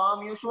போலீஸ்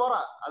ஆமியும்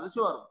ஷுவரா, அது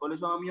ஷுவர்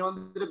போலீஸ் ஆமியும்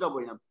வந்து இருக்க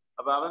போயிடும்.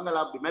 அப்ப அவங்க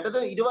அப்படி மெட்டது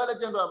 20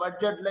 லட்சம் ரூபாய்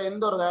பட்ஜெட்ல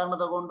எந்த ஒரு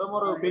காரணத்தை கொண்டும்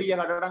ஒரு பெரிய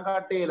கட்டடம்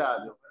கட்ட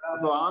இயலாது.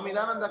 ஆமி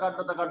தான் அந்த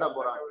கட்டடத்தை கட்ட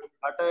போறாங்க.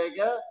 கட்ட வைக்க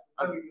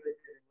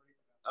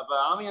அப்ப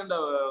ஆமி அந்த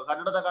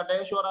கட்டடத்தை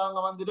கட்டேஸ்வரா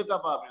அவங்க வந்து இருக்க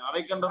பார்ப்பேன்.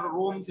 அவைக்கண்ட ஒரு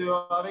ரூம்ஸையோ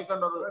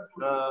அவைக்கண்ட ஒரு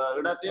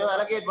இடத்தையோ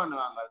அலோகேட்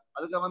பண்ணுவாங்க.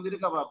 அதுக்கு வந்து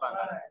இருக்க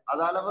பார்ப்பாங்க.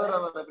 அதால வேற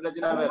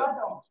பிரச்சனை வேற.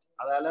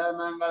 அதால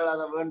நாங்கள்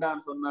அதை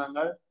வேண்டான்னு சொன்னாங்க.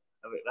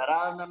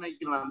 வராதுன்னு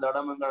நினைக்கிறோம். அந்த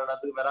இடம் எங்க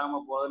இடத்துக்கு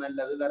வராம போது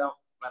நல்லது,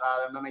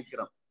 வராதுன்னு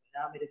நினைக்கிறோம்.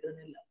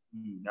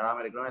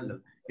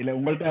 இல்ல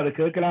உங்கள்ட்ட அது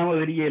கேட்கலாம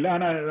தெரியல.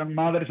 ஆனா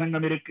மாதர்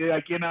சங்கம் இருக்கு,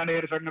 ஐக்கிய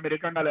நாணயர் சங்கம்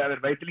இருக்கு, அங்கால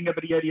வைத்திலிங்க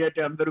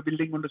பெரியாரியாட்டு அந்த ஒரு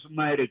பில்டிங் ஒன்று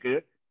சும்மா இருக்கு.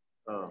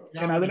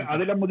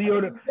 அதுல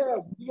முதியோர்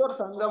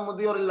சங்கம்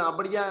முதியோர் இல்ல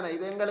அப்படியான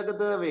இது எங்களுக்கு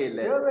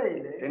தேவையில்லை.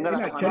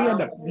 சரி,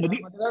 அந்த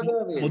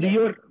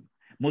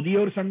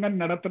முதியோர்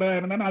சங்கம் நடத்துறதா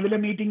இருந்தா அதுல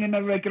மீட்டிங்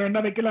என்ன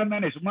வைக்கிறேன்னா வைக்கலாம்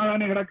தானே, சும்மா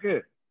தானே கிடக்கு.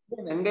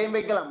 எங்கேயும்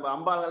வைக்கலாம்.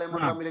 அம்பாள் கலை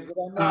மன்றம் இருக்கு,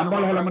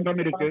 அம்பாள் கலை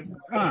மன்றம் இருக்கு,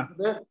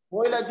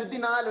 கோயிலை சுத்தி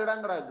 4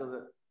 இடம் கிடக்குது,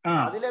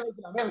 அதுல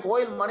வைக்கலாம்.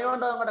 கோயில்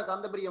மணிமண்டபம் கிடக்கு,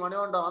 அந்த பெரிய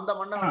மணிமண்டபம், அந்த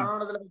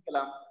மண்டபத்துல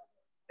வைக்கலாம்.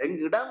 எங்க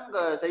இடம்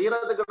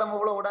செய்யறதுக்கு இடம்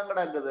இவ்வளவு இடம்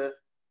கிடக்குது.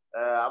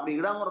 அப்படி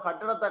இடம் ஒரு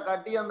கட்டடத்தை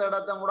கட்டி அந்த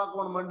இடத்தை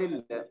முடக்கணும் வேண்டி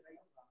இல்லை.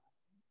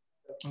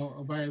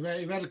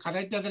 இவர்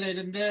கதைத்ததுல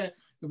இருந்து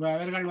இப்ப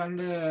அவர்கள்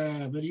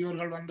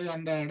பெரியோர்கள்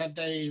அந்த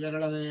இடத்தை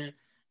இவர்களது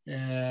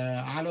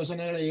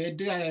ஆலோசனைகளை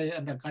ஏற்று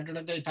அந்த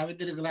கட்டிடத்தை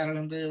தவிர்த்திருக்கிறார்கள்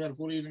என்று இவர்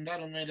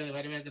கூறியிருந்தார். உண்மையில்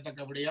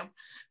வரவேற்கத்தக்க விடயம்.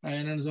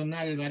 என்னென்னு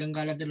சொன்னால்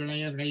வருங்காலத்தில்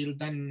இளைஞர்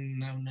கையில் தான்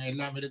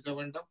எல்லாம் இருக்க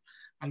வேண்டும்.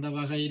 அந்த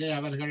வகையிலே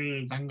அவர்கள்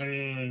தங்கள்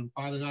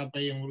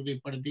பாதுகாப்பை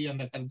உறுதிப்படுத்தி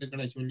அந்த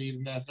கருத்துக்களை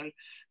சொல்லியிருந்தார்கள்.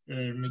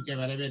 மிக்க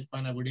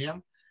வரவேற்பான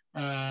விடயம்.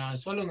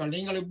 சொல்லுங்கள்,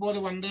 நீங்கள் இப்போது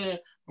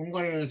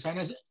உங்கள்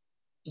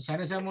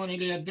சனசம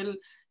நிலையத்தில்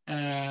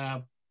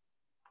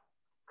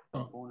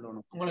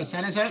உங்களை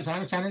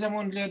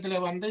சனசம நிலையத்துல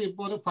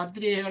இப்போது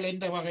பத்திரிகைகள்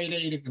எந்த வகையில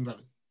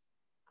இருக்கின்றது?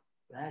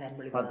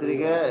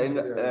 பத்திரிகை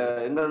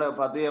எங்களோட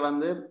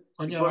பத்திரிகை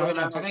கொஞ்சம்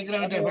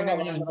கதைக்கிறவற்றை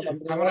கொஞ்சம்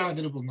கமரா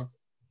திருப்புங்க.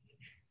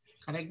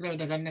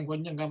 கதைக்கிறவற்றை கண்ணன்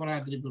கொஞ்சம் கமரா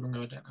திருப்பி விடுங்க.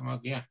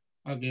 Okay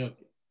okay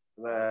okay.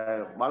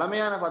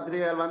 வளமையான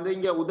பத்திரிகைகள்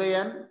இங்க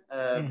உதயன்,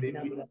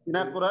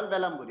 தினக்குரல்,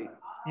 வெலம்புரி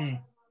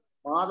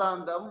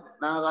மாதாந்தம்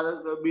நாங்க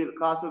அதுக்கு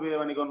காசு பே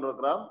பண்ணி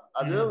கொண்டிருக்கிறோம்.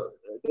 அது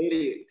டெய்லி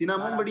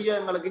தினமும் விடிய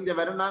எங்களுக்கு இங்க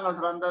வரும். நாங்கள்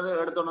சிறந்தது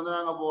எடுத்து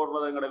நாங்க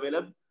போடுறது எங்களோட வேலை.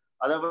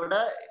 அதை விட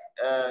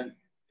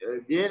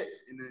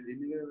ஜெயகுரு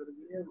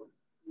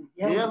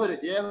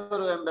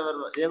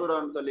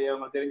சொல்லி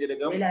அவங்க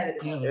தெரிஞ்சிருக்கும்,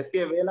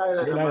 எஸ்கே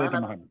வேலாயுதம்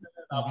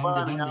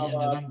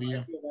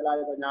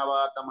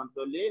ஞாபகார்த்தம்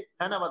சொல்லி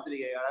கன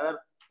பத்திரிகை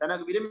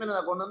தனக்கு விரும்பினதை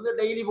கொண்டு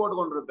டெய்லி போட்டு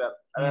கொண்டிருப்பார்.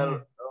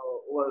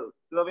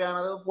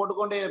 தேவையானது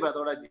போட்டுக்கொண்டே இருப்பார்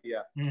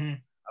தொடர்ச்சியா.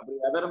 அப்படி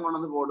எதரும்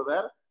கொண்டு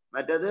போடுவார்.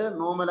 மற்றது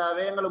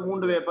நோமலாவே எங்களுக்கு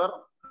 3 பேப்பர்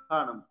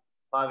காணும்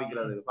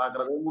பாக்குறது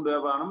 3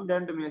 பேப்பர் காணும்.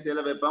 2 மேசையில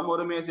வைப்போம்.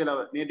 ஒரு மேசையில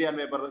நீட்டியான்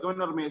பேப்பர் இருக்கும்,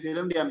 இன்னொரு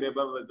மேசையில இண்டியான்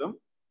பேப்பர் இருக்கும்.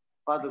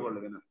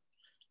 பார்த்துக்கொள்ளுங்க.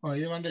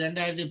 இது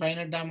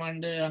 2018ஆம்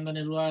ஆண்டு அந்த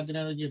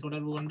நிர்வாகத்தினருக்கு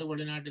தொடர்பு கொண்டு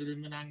வெளிநாட்டில்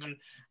இருந்து நாங்கள்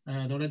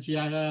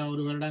தொடர்ச்சியாக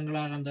ஒரு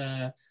வருடங்களாக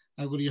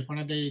அதுக்குரிய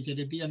பணத்தை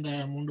செலுத்தி அந்த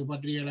 3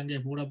 பத்திரிகைகள் அங்கே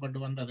போடப்பட்டு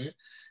வந்தது.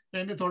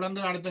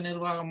 தொடர்ந்து அடுத்த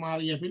நிர்வாகம்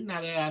மாறிய பின்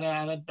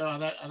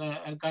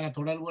அதற்கான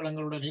தொடர்புகள்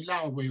எங்களுடன்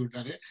இல்லாமல்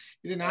போய்விட்டது.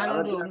 இது நான்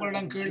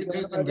உங்களிடம்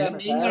கேட்கின்றேன்,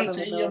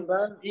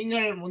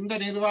 நீங்கள் முந்த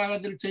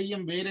நிர்வாகத்தில்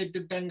செய்யும் வேலை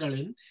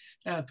திட்டங்களில்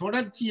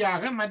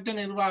தொடர்ச்சியாக மற்ற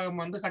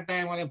நிர்வாகம்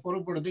கட்டாயம் அதை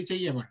பொறுப்படுத்தி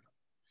செய்ய வேண்டும்.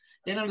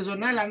 ஏனென்று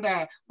சொன்னால் அந்த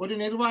ஒரு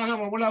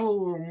நிர்வாகம் எவ்வளவு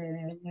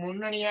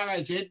முன்னணியாக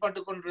செயற்பட்டு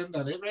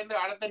கொண்டிருந்தது,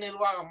 அடுத்த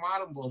நிர்வாகம்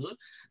மாறும்போது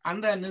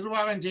அந்த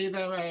நிர்வாகம் செய்த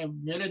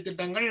வேலை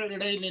திட்டங்கள்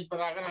இடையில்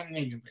நிற்பதாக நான்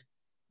நினைக்கின்றேன்.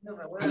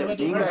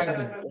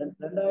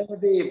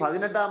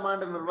 2018ஆம்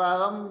ஆண்டு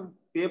நிர்வாகம்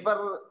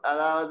பேப்பர்,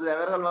 அதாவது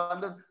அவர்கள்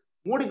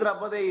மூடி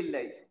திறப்பதே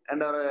இல்லை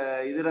என்ற ஒரு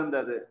இது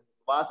இருந்தது.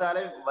 வாசியால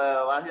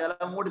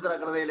மூடி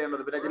திறக்கிறதே இல்லை என்ற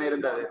ஒரு பிரச்சனை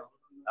இருந்தது.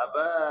 அப்ப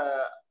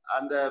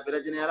அந்த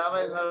பிரச்சனையால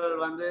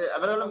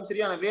அவர்களும்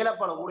சரியான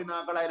வேலைப்பாடு கூடி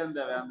நாட்களா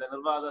இருந்தவ. அந்த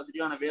நிர்வாக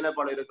சரியான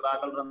வேலைப்பாடு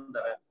இருக்கிறார்கள்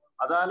இருந்தவ.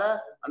 அதால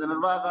அந்த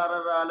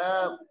நிர்வாகக்காரரால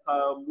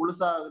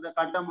முழுசா இதை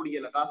கட்ட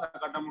முடியல, காசை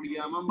கட்ட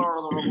முடியாம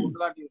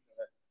காட்டி இருந்தவ.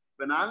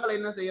 இப்ப நாங்கள்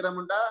என்ன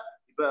செய்யறோம்டா,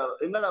 இப்ப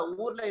எங்களோட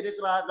ஊர்ல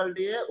இருக்கிற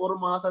ஆட்கள்டையே ஒரு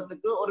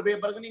மாசத்துக்கு ஒரு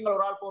பேப்பருக்கு நீங்கள்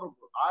ஒரு ஆள்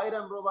பொறுப்பு.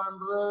 1000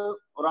 ரூபான்றது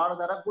ஒரு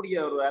ஆள் தரக்கூடிய,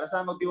 ஒரு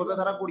அரசாங்க உத்தியோகத்தை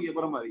தரக்கூடிய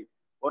பெறுமதி.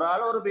 ஒரு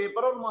ஆள் ஒரு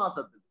பேப்பர் ஒரு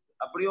மாசத்துக்கு,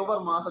 அப்படி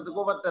ஒவ்வொரு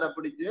மாசத்துக்கு ஒவ்வொருத்தரை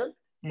பிடிச்சு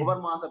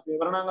ஒவ்வொரு மாச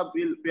பேப்பரை நாங்க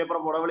பேப்பரை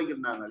போட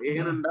வலிக்கிட்டாங்க.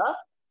 ஏனென்றா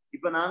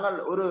இப்ப நாங்கள்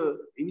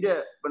இங்க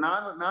இப்ப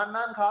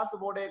நான் காசு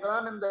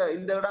போட்டேதான்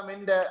இந்த இடம்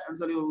என்ற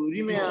சொல்லி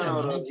உரிமையான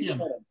ஒரு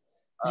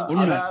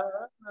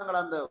நாங்கள்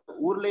அந்த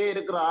ஊர்லயே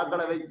இருக்கிற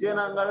ஆட்களை வச்சு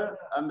நாங்கள்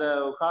அந்த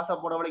காசை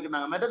போட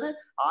வலிக்கிறாங்க. மற்றது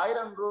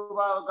 1000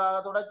 ரூபாய்க்காக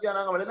தொடர்ச்சியா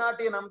நாங்க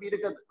வெளிநாட்டையே நம்பி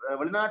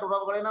வெளிநாட்டு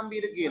உறவுகளை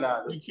நம்பி இருக்கீங்களா?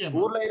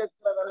 ஊர்ல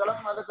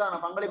இருக்கிறவர்களும் அதுக்கான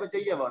பங்களிப்பை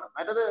செய்ய வேணும்.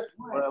 மற்றது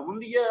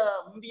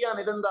முந்திய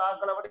இருந்த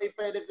ஆட்களை விட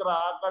இப்ப இருக்கிற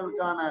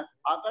ஆட்களுக்கான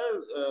ஆட்கள்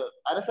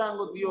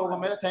அரசாங்க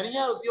உத்தியோகம் மேல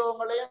தனியார்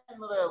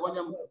உத்தியோகங்களையும்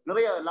கொஞ்சம்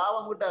நிறைய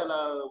லாபம்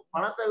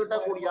பணத்தை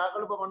விட்டக்கூடிய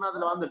ஆட்கள் இப்ப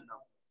அதுல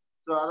வந்துட்டோம்.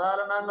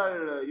 அதால நாங்கள்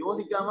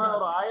யோசிக்காம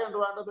ஒரு 1000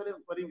 ரூபாய்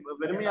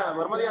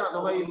பெருமதியான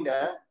தொகை இல்ல,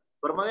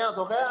 பெருமதியான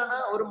தொகை. ஆனா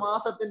ஒரு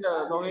மாசத்தின்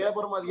தொகையில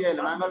பெருமதியா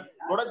இல்லை. நாங்கள்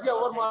தொடர்ச்சியா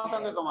ஒவ்வொரு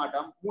மாசம் கேட்க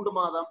மாட்டோம், 3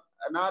 மாதம்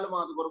 4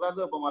 மாதத்துக்கு ஒரு காசு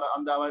கேட்போம்.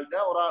 அந்த அவள்கிட்ட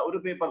ஒரு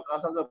பேப்பர்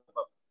காசு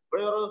கேட்போம்.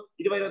 ஒரு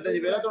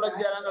 20-25 பேரை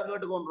தொடர்ச்சியா நாங்கள்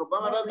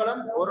கேட்டுக்கொண்டிருப்போம்.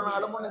 அவர்களும் ஒரு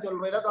நாளும் ஒண்ணு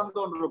சொல்றதுல தந்து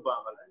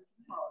கொண்டிருப்பாங்க.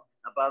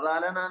 அப்ப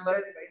அதால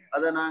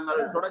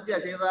நாங்கள் தொடர்ச்சியா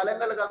செய்தால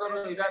எங்களுக்கு அது ஒரு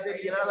இதா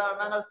தெரியல.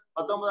 நாங்கள்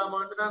 19ஆம்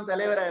ஆண்டு நான்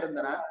தலைவரா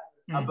இருந்தேன்.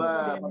 அப்ப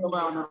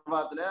 19ஆம்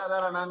நிர்வாகத்துல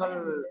அதால நாங்கள்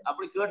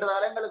அப்படி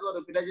கேட்டதால எங்களுக்கு ஒரு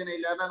பிரச்சனை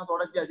இல்ல, நாங்க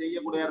தொடர்ச்சியா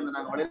செய்யக்கூடிய இருந்தோம்.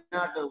 நாங்க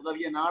வெளிநாட்டு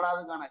உதவியை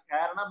நாடாதுக்கான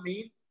காரணம்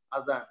மெயின்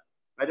அதுதான்.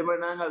 மறுபடி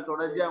நாங்கள்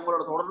தொடர்ச்சியா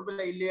அவங்களோட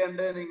தொடர்பில்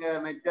இல்லையாண்டு நீங்க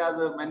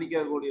நினைச்சாது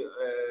மன்னிக்க கூடிய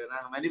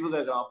நாங்க மன்னிப்பு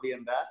கேட்கிறோம். அப்படி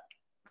என்றா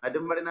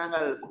மற்றும்படி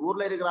நாங்கள்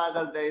ஊர்ல இருக்கிற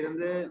ஆட்கள்கிட்ட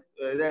இருந்து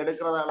இதை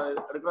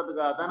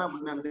எடுக்கிறதுக்காக தான்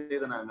அப்படி நாங்கள்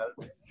செய்த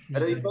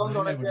நாங்கள் இப்பவும்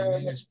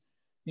தொடர்ச்சியாக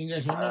நீங்க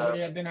சொன்ன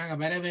விடயத்தை நாங்க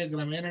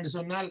வரவேற்கிறோம். ஏனென்று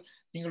சொன்னால்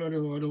நீங்கள்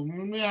ஒரு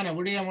உண்மையான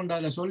விடயம் ஒன்று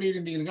அதில்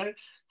சொல்லியிருந்தீர்கள்.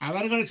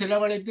 அவர்கள்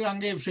செலவழித்து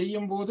அங்கே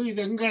செய்யும் போது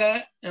இது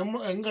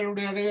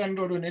எங்களுடையது என்ற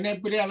ஒரு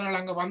நினைப்பிலே அவர்கள்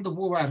அங்கே வந்து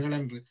போவார்கள்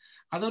என்று.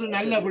 அது ஒரு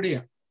நல்ல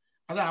விடயம்.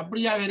 அது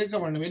அப்படியாக இருக்க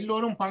வேண்டும்.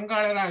 எல்லோரும்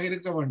பங்காளராக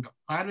இருக்க வேண்டும்.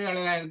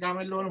 பார்வையாளராக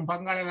இருக்காமல் எல்லோரும்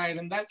பங்காளராக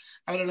இருந்தால்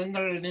அவர்கள்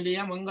எங்கள்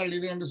நிலையம் எங்கள்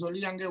இது என்று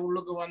சொல்லி அங்கே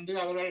உள்ளுக்கு வந்து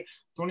அவர்கள்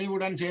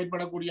துணிவுடன்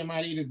செயற்படக்கூடிய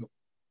மாதிரி இருக்கும்.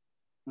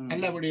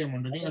 நல்ல விடயம்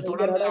உண்டு. நீங்க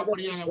தொடர்ந்து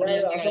அப்படியான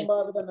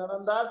விடயங்களை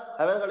நடந்தால்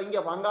அவர்கள் இங்க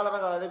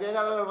பங்காளர்கள் இருக்க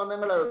அவர்கள் வந்து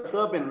எங்களை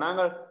கேட்பின்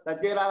நாங்கள்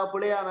தற்செயலாக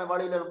பிள்ளையான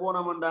வழியில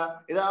போனோம்டா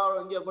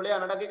ஏதாவது இங்க பிள்ளையா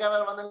நடக்க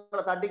அவர்கள் வந்து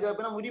எங்களை தட்டி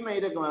கேட்பினா உரிமை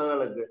இருக்கும்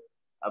அவர்களுக்கு.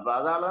 அப்ப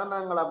அதாலதான்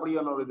நாங்கள் அப்படி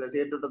ஒன்று இதை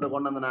சேர்த்துட்டத்தை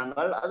கொண்டு வந்து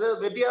நாங்கள் அது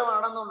வெற்றிகரமா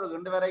நடந்து கொண்டிருக்கு.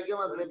 ரெண்டு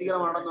வரைக்கும் அது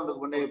வெற்றிகரமா நடந்து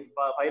கொண்டிருக்கு.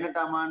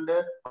 18ஆம் ஆண்டு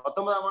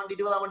 19ஆம் ஆண்டு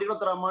 20ஆம் ஆண்டு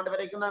 21ஆம் ஆண்டு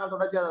வரைக்கும் நாங்கள்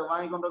தொடர்ச்சி அதை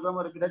வாங்கி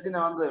கொண்டிருக்கிறோம். ஒரு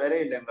பிரச்சனை வந்து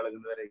வரையில்லை எங்களுக்கு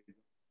இந்த வரைக்கும்.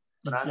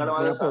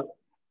 நாங்களும்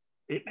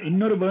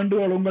இன்னொரு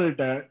வேண்டுகோள்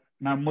உங்கள்கிட்ட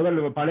நான் முதல்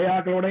பழைய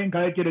ஆக்களோடையும்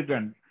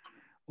கதைச்சிருக்கேன்.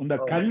 இந்த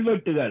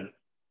கல்வெட்டுகள்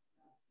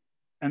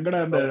எங்கட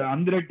அந்த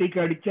அந்திரட்டிக்கு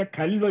அடிச்ச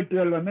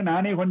கல்வெட்டுகள் வந்து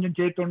நானே கொஞ்சம்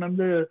சேர்த்து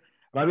வந்து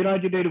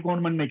ரவிராஜிட்ட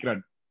இருக்கணும்னு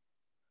நினைக்கிறேன்.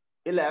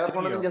 இல்ல அவர்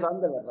கொண்டு வந்து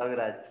தந்தவர்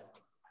ரவிராஜ்.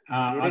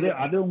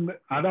 அது உங்க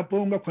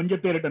அதப்போ உங்க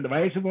கொஞ்சம் பேருட்டு அந்த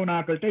வயசு போன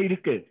ஆக்கள்கிட்ட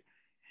இருக்கு.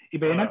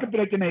 இப்ப எனக்கு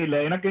பிரச்சனை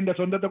இல்லை. எனக்கு இந்த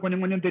சொந்தத்தை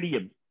கொஞ்சம் கொஞ்சம்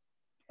தெரியும்.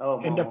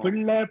 இந்த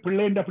பிள்ளை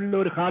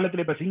ஒரு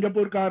காலத்துல இப்ப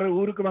சிங்கப்பூர்கார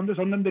ஊருக்கு வந்து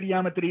சொந்தம்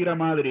தெரியாம தெரிகிற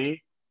மாதிரி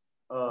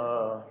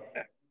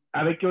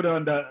அவைக்கு ஒரு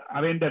அந்த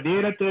அவன்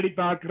வேற தேடி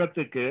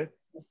பார்க்கறதுக்கு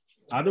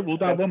அது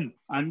உதவும்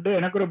அண்டு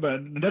எனக்கு ஒரு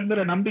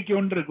நிரந்தர நம்பிக்கை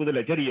ஒன்று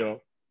இருக்குதுல்ல. சரியோ?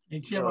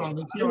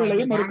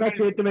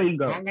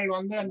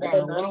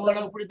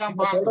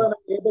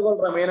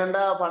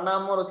 ஏனண்டா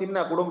பண்ணாம ஒரு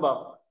சின்ன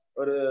குடும்பம்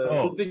ஒரு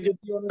சுத்தி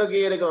சுத்தி ஒன்றுக்கு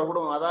இருக்கிற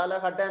குடும்பம் அதால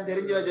கட்டாயம்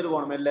தெரிஞ்சு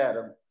வச்சிருக்கணும்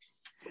எல்லாரும்.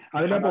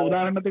 அதுல இப்ப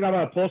உதாரணத்துக்கு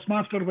அவ போஸ்ட்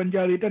மாஸ்டர்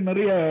பஞ்சாயத்து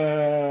நிறைய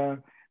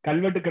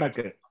கல்வெட்டு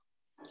கிடக்கு.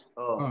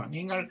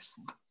 நீங்கள்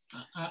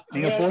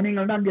நீங்க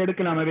போனீங்கன்னா அங்க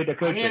எடுக்கலாம்.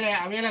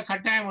 அவையில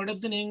கட்டாயம்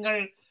எடுத்து நீங்கள்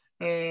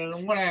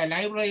உங்களை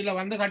லைப்ரரியில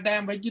வந்து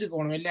கட்டாயம்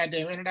வச்சிருக்கணும்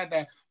எல்லாத்தையும். என்னடா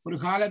ஒரு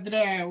காலத்துல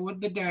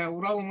ஒருத்திட்ட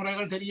உறவு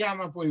முறைகள்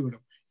தெரியாம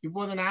போய்விடும்.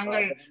 இப்போது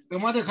நாங்கள்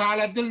எமது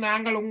காலத்தில்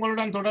நாங்கள்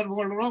உங்களுடன் தொடர்பு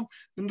கொள்கிறோம்.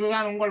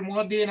 இன்றுதான் உங்கள்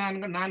முகத்தையை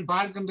நான்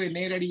பார்க்கின்றேன்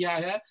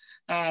நேரடியாக.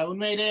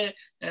 உண்மையிலே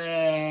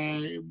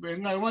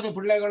எமது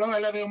பிள்ளைகளோ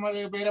அல்லது எமது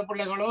பேர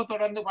பிள்ளைகளோ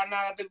தொடர்ந்து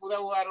பன்னாகத்தில்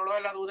உதவுவார்களோ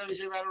அல்லது உதவி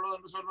செய்வார்களோ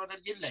என்று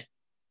சொல்வதற்கு இல்லை.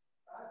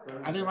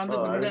 அது வந்து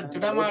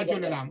திடமாக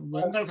சொல்லலாம்.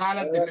 எங்கள்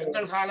காலத்தில்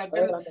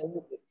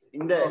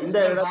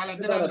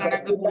அது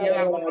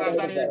நடக்கக்கூடியதாக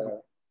ஒன்றாகத்தான் இருக்கும்.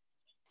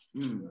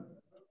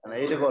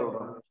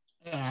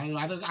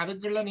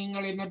 அதுக்குள்ள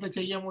நீங்கள் என்னத்தை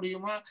செய்ய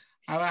முடியுமோ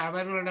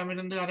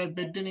அவர்களிடமிருந்து அதை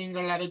பெற்று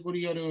நீங்கள்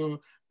அதற்குரிய ஒரு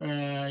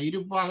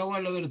இருப்பாகவோ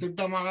அல்லது ஒரு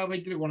திட்டமாக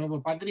வைத்திருக்கணும்.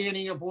 இப்ப பத்திரிகை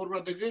நீங்க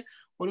போடுறதுக்கு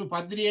ஒரு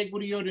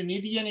பத்திரிகைக்குரிய ஒரு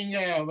நிதியை நீங்க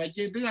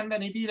வச்சுட்டு அந்த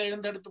நிதியில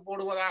இருந்து எடுத்து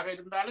போடுவதாக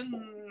இருந்தாலும்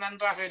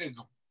நன்றாக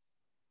இருக்கும்.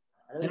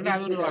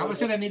 அது ஒரு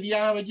அவசர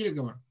நிதியாக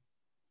வச்சிருக்கோம்.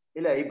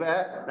 இல்ல இப்ப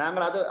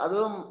நாங்கள்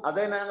அதுவும்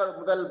அதை நாங்கள்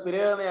முதல்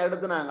பிரேரணை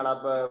எடுத்து நாங்கள்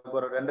அப்ப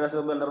ஒரு 2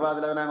 வருஷம் முதல்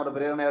நிர்வாகத்துல நாங்கள் ஒரு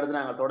பிரேரணை எடுத்து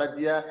நாங்கள்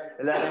தொடர்ச்சியா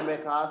எல்லாரையுமே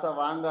காசை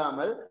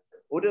வாங்காமல்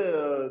ஒரு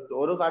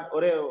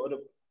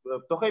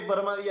தொகை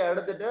பெறுமதியா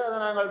எடுத்துட்டு அதை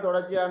நாங்கள்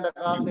தொடர்ச்சியா அந்த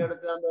காசை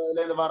எடுத்து அந்த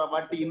இதுல இருந்து வர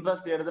வட்டி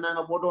இன்ட்ரெஸ்ட் எடுத்து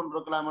நாங்க போட்டு கொண்டு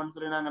இருக்கலாம்னு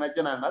சொல்லி நாங்க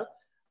நினைச்சாங்க.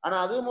 ஆனா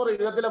அதுவும் ஒரு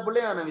விதத்துல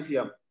பிள்ளையான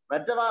விஷயம்.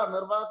 மற்ற வார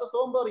நிர்வாகத்தை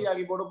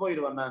சோம்பேறியாகி போட்டு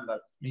போயிடுவோம்.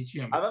 நாங்கள்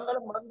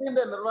அவங்களும் வந்து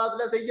இந்த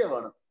நிர்வாகத்துல செய்ய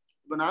வேணும்.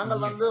 இப்ப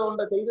நாங்கள் வந்து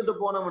ஒன்றை செய்துட்டு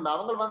போனோம்னா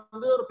அவங்க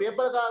வந்து ஒரு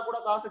பேப்பருக்காக கூட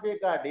காசு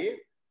கேட்காட்டி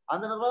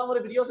அந்த நிர்வாகம் ஒரு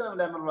பிரியோசனம்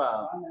இல்லை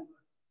நிர்வாகம்.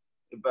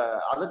 இப்ப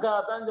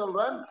அதுக்காகத்தான்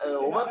சொல்றேன்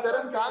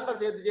ஒவ்வொருத்தரும் தாங்கள்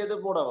சேர்த்து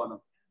போட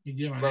வேணும்.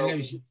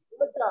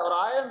 ஒரு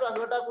 1000 ரூபாய்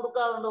கேட்டா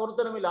கொடுக்க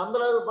ஒருத்தரும் இல்லை. அந்த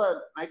அளவு இப்ப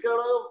நைக்கிற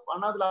அளவு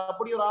அண்ணாத்துல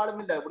அப்படி ஒரு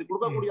ஆளும் இல்லை. இப்படி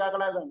கொடுக்கக்கூடிய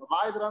ஆக்களா இருக்காங்க.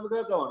 வாயத்துல வந்து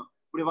கேட்க வேணும்.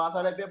 இப்படி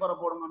வாசாலே பேப்பரை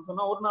போடுங்கன்னு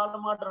சொன்னா ஒரு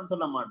நாள் மாட்டேன்னு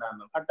சொல்ல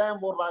மாட்டாங்க.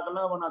 கட்டாயம் போடுற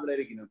ஆக்கெல்லாம் பண்ணாதுல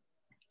இருக்கணும்.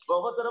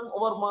 ஒவ்வொருத்தரும்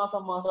ஒவ்வொரு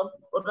மாசம்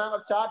ஒரு நாங்க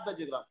சார்ட்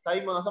வச்சுக்கிறோம். தை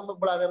மாசம்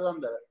இவ்வளவு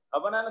இருந்தது.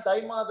 அப்ப நாங்க தை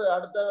மாதம்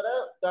அடுத்தவரை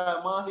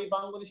மாசி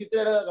பங்குனி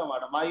சித்திரை கேட்க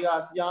மாட்டோம்.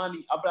 மைகாசி யானி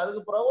அப்படி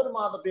அதுக்கு பிறகு ஒரு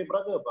மாத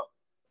பேப்பரை கேட்போம்.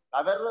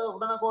 அவர்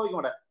உடனே கோவிக்க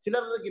மாட்டேன்.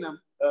 சிலர் இருக்கணும்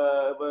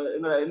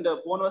இந்த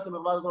போன வருஷம்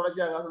நிர்வாக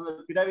தொடர்ச்சியாக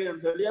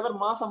பிடவீரன் சொல்லி அவர்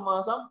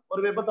மாசம்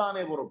ஒரு பேப்பர்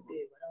தானே பொறுப்பு.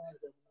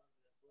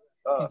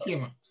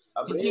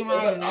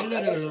 நிச்சயமாக நல்ல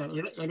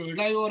ஒரு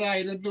இளையோரா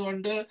இருந்து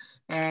கொண்டு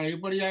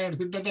இப்படியான ஒரு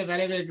திட்டத்தை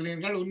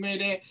வரவேற்கிறீர்கள்.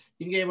 உண்மையிலே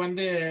இங்கே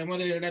வந்து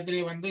எமது இடத்திலே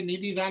வந்து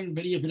நிதி தான்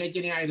பெரிய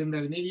பிரச்சனையா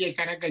இருந்தது. நிதியை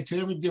கணக்கை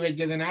சேமித்து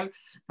வைத்ததனால்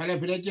பல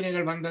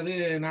பிரச்சனைகள் வந்தது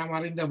நாம்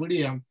அறிந்த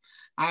விடயம்.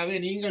 ஆகவே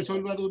நீங்கள்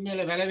சொல்வது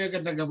உண்மையில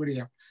வரவேற்கத்தக்க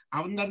விடயம்.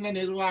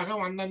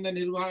 அந்தந்த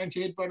நிர்வாகம்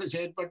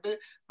செயற்பட்டு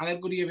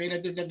அதற்குரிய வேலை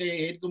திட்டத்தை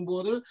ஏற்கும்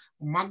போது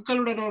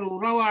மக்களுடன் ஒரு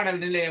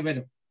உறவாடல் நிலையை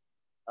வரும்.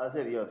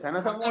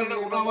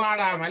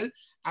 உறவாடாமல்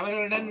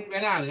அவர்களுடன்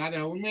வராது. அது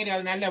உண்மையிலே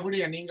அது நல்ல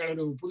விடயம். நீங்கள்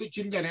ஒரு புது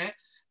சிந்தனை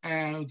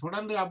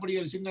தொடர்ந்து அப்படி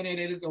ஒரு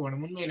சிந்தனையில இருக்க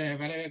வேணும். உண்மையில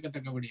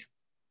வரவேற்கத்தக்க விடயம்.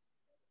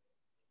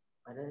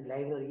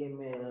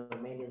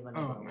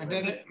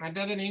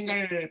 மற்றது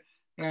நீங்கள்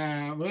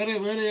வேறு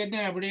வேறு என்ன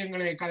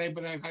விடயங்களை கதை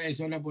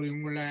சொல்ல போறீங்க?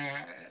 உங்களை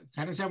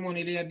சனசம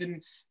நிலையத்தின்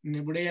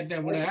விடயத்தை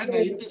விட அந்த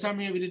இந்து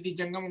சமய விருத்தி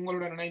சங்கம்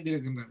உங்களுடன்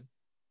இணைந்திருக்கின்றது.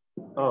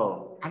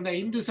 அந்த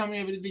இந்து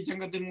சமய விருத்தி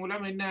சங்கத்தின்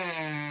மூலம் என்ன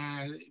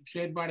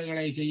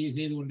செயற்பாடுகளை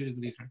செய்து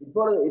கொண்டிருக்கிறீர்கள்?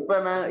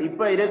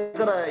 இப்ப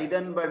இருக்கிற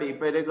இதன்படி,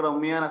 இப்ப இருக்கிற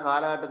உண்மையான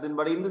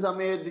காலகட்டத்தின்படி இந்து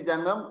சமய விருத்தி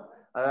சங்கம்,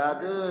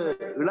 அதாவது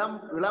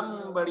இளம்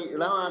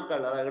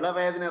ஆட்கள், அதாவது இள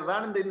வயதினர்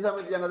தான் இந்த இந்து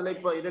சமய சங்கத்துல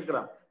இப்ப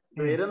இருக்கிறோம்.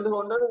 இருந்து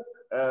கொண்டு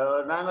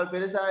நாங்கள்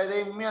பெருசா இதை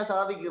உண்மையா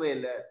சாதிக்கிறே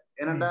இல்லை.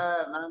 ஏனென்றா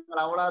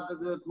நாங்கள்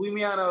அவ்வளவுக்கு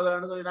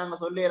தூய்மையானவர்கள் சொல்லி நாங்க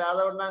சொல்லி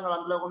அதோட நாங்கள்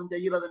அந்த ஒன்றும்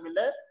செய்யறதும்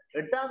இல்லை.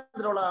 8ஆம்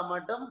திருவிழா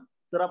மட்டும்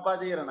சிறப்பா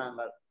செய்யறோம்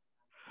நாங்கள்.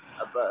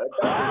 அப்ப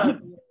 8ஆம்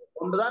திருவிழா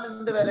ஒன்றுதான்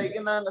இந்த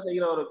வேலைக்கு நாங்க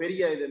செய்யற ஒரு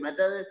பெரிய இது.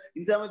 மற்றது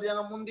இந்த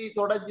சமயத்து முந்தி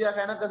தொடர்ச்சியாக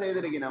கணக்க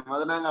செய்திருக்கணும்.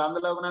 அது நாங்க அந்த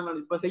அளவுக்கு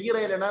நாங்கள் இப்ப செய்யற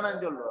இல்லைன்னா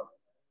நான் சொல்றோம்.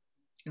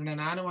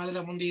 நானும் அதுல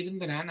முந்தி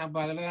இருந்தேன். அப்ப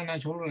அதுலதான்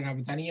நான் சொல்றேன்.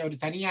 அப்ப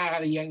தனியாக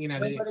அதை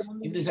இயங்கினது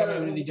இந்து சமய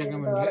விருத்தி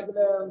சங்கம்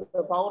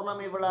என்று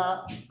பௌர்ணமி விழா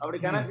அப்படி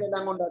கணக்கு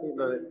எல்லாம் கொண்டாடி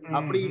இருந்தது.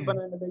 அப்படி இப்ப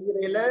நாங்க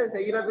செய்யறையில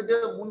செய்யறதுக்கு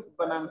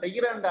இப்ப நாங்க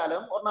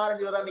செய்யறேன்றாலும் ஒரு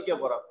 4-5 பேர் தான் நிக்க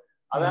போறோம்.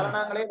 அதனால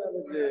நாங்களே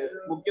அதுக்கு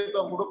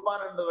முக்கியத்துவம்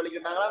கொடுப்பான்னு என்று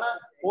வெளிக்கிட்டாங்க. ஆனா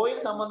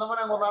கோயில் சம்பந்தமா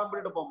நாங்க ஒரு நாள்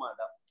போயிட்டு போக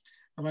மாட்டோம்.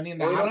 அப்ப நீ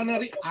இந்த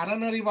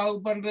அறநெறி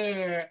வகுப்பு என்று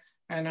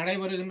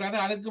நடைபெறுகின்றது,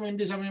 அதுக்கும்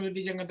இந்து சமய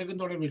விருத்தி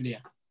சங்கத்துக்கும் தொடர்பு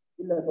இல்லையா?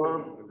 இல்ல,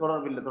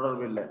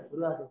 தொடர்பு இல்ல.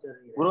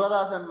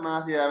 முருகதாசன்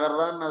ஆசிரியர் அவர்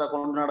தான் அதை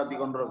கொண்டு நடத்தி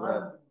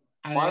கொண்டிருக்கிறார்.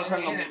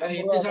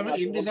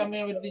 இந்து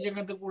சமய விருத்தி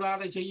சங்கத்துக்கு கூட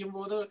அதை செய்யும்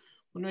போது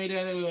உண்மையிலே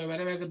அது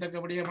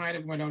வரவேற்கத்தக்க விடயமா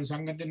இருக்கும். ஒரு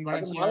சங்கத்தின்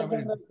வளர்ச்சியாக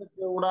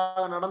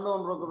நடந்து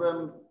கொண்டிருக்குது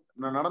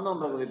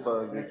இப்ப.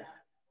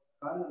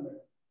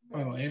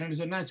 என்னன்னு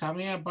சொன்னா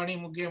சமய பணி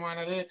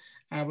முக்கியமானது.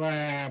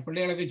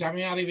 பிள்ளைகளுக்கு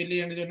சமய அறிவு இல்லை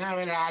என்று சொன்னா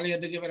அவர்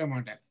ஆலயத்துக்கு வர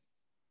மாட்டார்.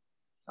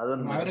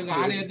 அவருக்கு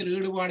ஆலயத்தில்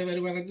ஈடுபாடு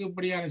வருவதற்கு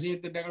இப்படியான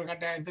சீர்திட்டங்கள்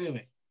கட்டாயம்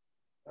தேவை.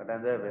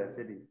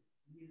 சரி,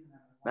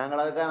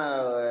 நாங்கள்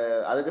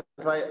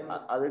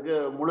அதுக்கு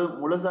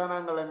முழுசா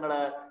நாங்கள் எங்களை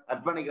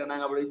அர்ப்பணிக்கிறோம்.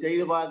 நாங்க அப்படி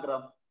செய்து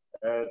பார்க்கிறோம்.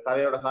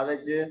 கதையோட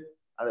கதைச்சு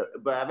அது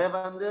இப்ப அவை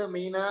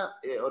மெயினா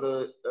ஒரு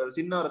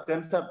சின்ன ஒரு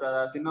கன்செப்ட்,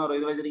 அதாவது சின்ன ஒரு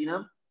இது வச்சிருக்கீங்கன்னா,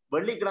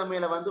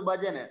 வெள்ளிக்கிழமையில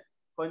பஜனை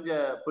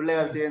கொஞ்சம்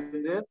பிள்ளைகள்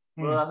சேர்ந்து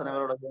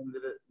முருகாசனவரோட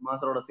சேர்ந்து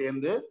மாசரோட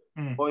சேர்ந்து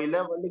கோயில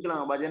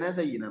வெள்ளிக்கிழமை பஜனை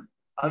செய்யணும்.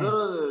 அது ஒரு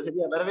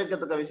சரியா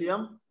வரவேற்கத்தக்க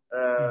விஷயம்.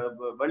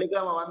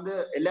 வெள்ளிக்கிழமை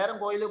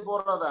எல்லாரும் கோயிலுக்கு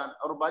போறதான்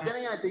ஒரு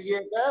பஜனையா செய்ய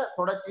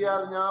தொடர்ச்சியா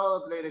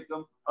ஞாபகத்துல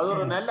இருக்கும். அது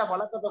ஒரு நல்ல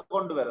பழக்கத்தை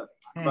கொண்டு வரும்.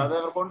 அதை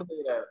அவர் கொண்டு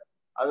செய்யறாரு.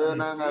 அது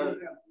நாங்கள்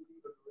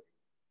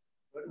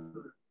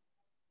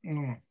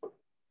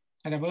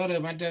வேறு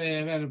மற்ற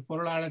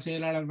பொருளாளர்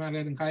செயலாளர்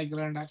மாதிரி எதுவும்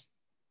காய்க்கிறாண்டா?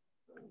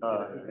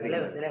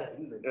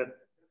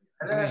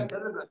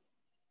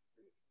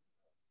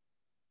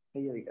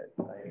 நீங்கள்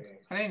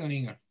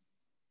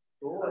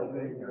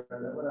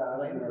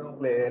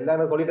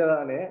எல்லாரும்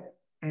சொல்லிட்டதானே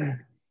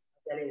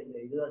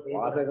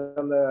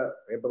வாசகம்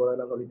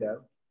எல்லாம்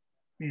சொல்லிட்டார்.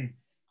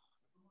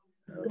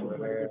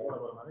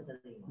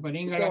 இப்ப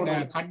நீங்கள் அந்த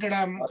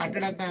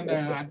கட்டடத்தை அந்த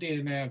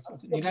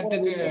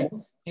நிலத்துக்கு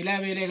நில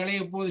வேலைகளை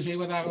எப்போது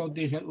செய்வதாக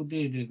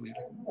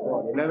உத்தேசித்திருக்கிறீர்கள்?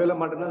 நில வேலை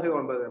மட்டும்தான்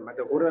செய்வோம்.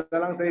 மற்ற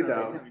ஊரெல்லாம்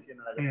செய்தான்.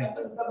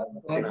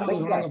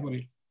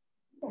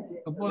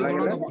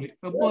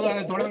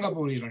 எப்போது தொடங்க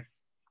போறீர்கள்?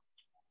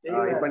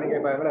 இப்ப நீங்க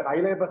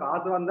கையில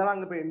காசு வந்தாலும்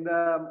அங்க இந்த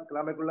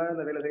கிழமைக்குள்ள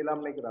இந்த வேலை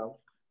செய்யலாம் நினைக்கிறோம்.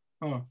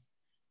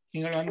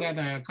 நீங்கள்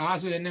அந்த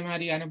காசு என்ன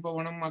மாதிரி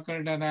அனுப்பணும்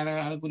மக்கள்கிட்ட,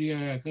 அதுக்குரிய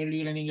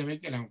கேள்விகளை நீங்க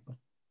வைக்கலாம்.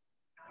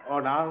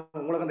 நான்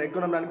உங்களுக்கு அந்த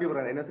எக்கனாமி அனுப்பி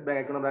விடுறேன். என்எஸ்சி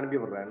பேங்க் எக்கனாமி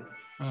அனுப்பி விடுறேன்.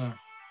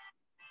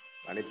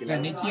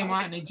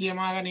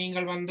 நிச்சயமாக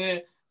நீங்கள்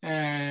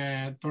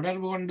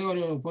தொடர்பு கொண்டு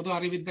ஒரு பொது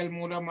அறிவித்தல்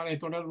மூலம் அதை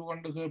தொடர்பு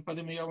கொண்டு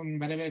கேட்பது மிகவும்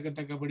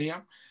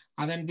வரவேற்கத்தக்கபடியாம்.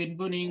 அதன்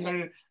பின்பு நீங்கள்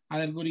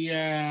அதற்குரிய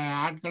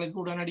ஆட்களுக்கு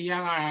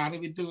உடனடியாக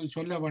அறிவித்து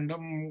சொல்ல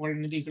வேண்டும். உங்கள்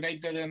நிதி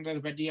கிடைத்தது என்றது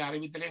பற்றிய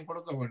அறிவித்தலையும்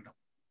கொடுக்க வேண்டும்.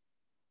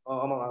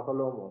 ஆமா,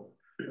 சொல்லுவோம்.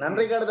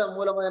 நன்றி கடிதம்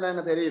மூலமா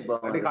நாங்க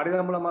தெரிவிப்போம்.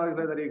 கடிதம் மூலமா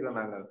தெரிவிக்கிறோம்.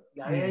 நாங்கள்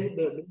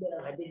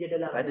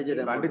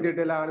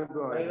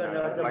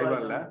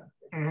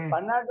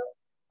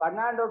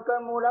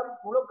Pannagam.Com மூலம்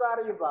முழுக்க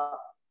அறிவிப்பா.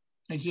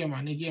 நிச்சயமா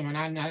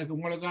நான் அதுக்கு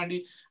உங்களுக்காண்டி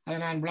அதை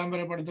நான்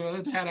விளம்பரப்படுத்துவது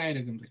தயாராக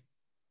இருக்கின்றேன்.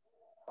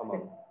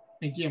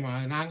 நிச்சயமா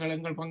நாங்கள்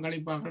எங்கள்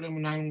பங்களிப்பாக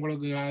நான்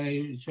உங்களுக்கு அதை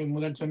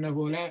முதல் சொன்ன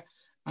போல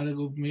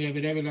அதுக்கு மிக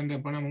விரைவில் அந்த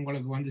பணம்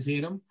உங்களுக்கு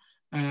சேரும்.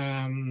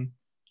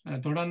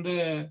 தொடர்ந்து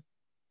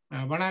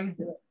வணன்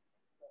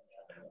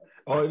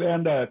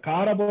அந்த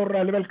கார போடுற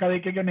அலுவல்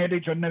கதைக்கு நேற்று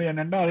சொன்னது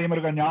என்னன்னா, அதே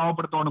மாதிரி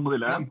ஞாபகப்படுத்தணும்.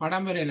 முதல்ல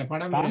படம்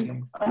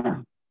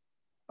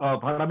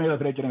படமே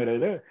பிரச்சனை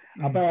வருது.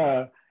 அப்ப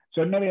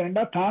சொன்னது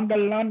என்னன்னா,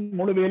 தாங்கள் தான்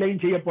முழு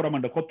வேலையும் செய்ய போற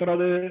மாட்டோம்.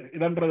 கொத்துறது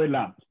இதன்றது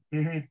எல்லாம்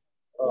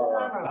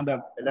அந்த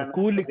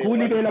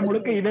கூலி வேலை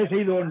முழுக்க இதை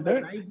செய்து கொண்டு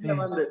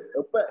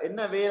எப்ப என்ன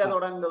வேலை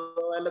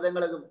தொடங்குதோ அல்லது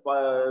எங்களுக்கு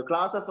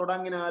கிளாஸஸ்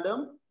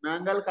தொடங்கினாலும்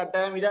நாங்கள்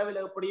கட்டாயம்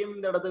இரவில் எப்படியும்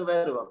இந்த இடத்துக்கு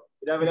வருவோம்.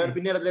 இரவில்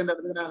பின்னேரத்துல இந்த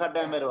இடத்துக்கு நாங்கள்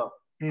கட்டாயம் வருவோம்.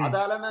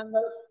 அதால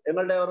நாங்கள்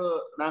எங்கள்ட்ட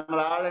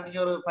நாங்கள் ஆளணி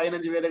ஒரு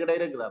 15 பேரு கிட்ட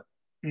இருக்கிறோம்.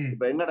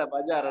 இப்ப எங்கட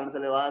பஜார்னு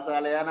சொல்லி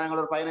வாசாலையா நாங்கள்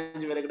ஒரு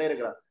 15 பேரு கிட்ட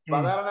இருக்கிறோம்.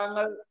 அதால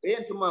நாங்கள்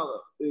ஏன் சும்மா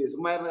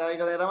இருந்த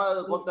கதைகள்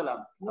அதை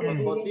கொத்தலாம்.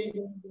 கொத்தி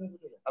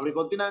அப்படி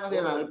கொத்தினாங்க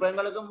செய்யறாங்க. இப்ப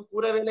எங்களுக்கும்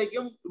கூரை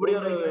வேலைக்கும் இப்படி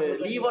ஒரு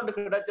லீவ் ஒன்று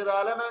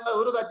கிடைச்சதால நாங்க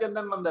ஒரு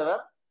தச்சந்தன்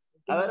வந்தவர்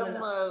அவரும்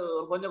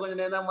கொஞ்சம்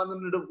நேரம்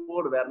வந்து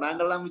போடுவார்.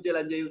 நாங்கெல்லாம்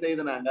மிச்சம்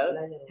செய்து நாங்கள்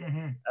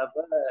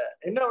அப்ப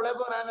எங்க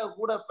உழைப்ப நாங்க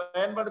கூட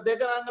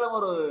பயன்படுத்த நாங்களும்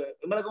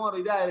எங்களுக்கும்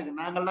ஒரு இதா இருக்கு.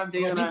 நாங்கெல்லாம்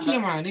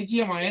நிச்சயமா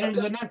நிச்சயமா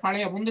ஏன்னு சொன்னா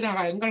பழைய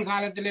முந்தின எங்கள்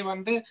காலத்திலே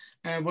வந்து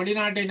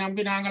வெளிநாட்டை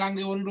நம்பி நாங்கள்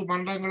அங்கு ஒன்று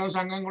மன்றங்களோ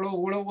சங்கங்களோ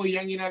உழவு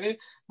இயங்கினது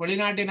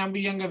வெளிநாட்டை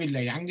நம்பி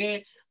இயங்கவில்லை. அங்கே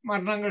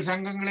மன்றங்கள்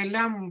சங்கங்கள்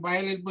எல்லாம்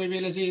வயலில் போய்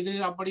வேலை செய்து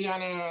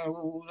அப்படியான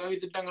உதவி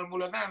திட்டங்கள்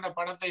மூலம் தான் அந்த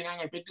பணத்தை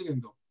நாங்கள்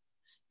பெற்றிருந்தோம்.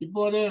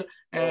 இப்போது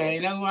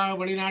இலகுவாக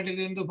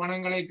வெளிநாட்டிலிருந்து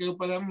பணங்களை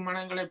கேட்பதும்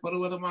பணங்களை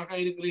பெறுவதுமாக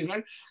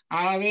இருக்கிறீர்கள்.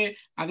 ஆகவே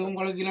அது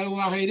உங்களுக்கு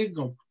இலகுவாக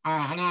இருக்கும்.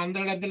 ஆனா அந்த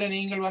இடத்துல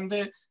நீங்கள் வந்து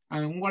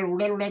உங்கள்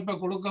உடல் உழைப்பை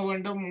கொடுக்க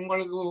வேண்டும்,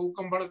 உங்களுக்கு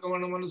ஊக்கம் படுத்த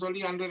வேண்டும் என்று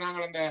சொல்லி அன்று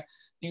நாங்கள்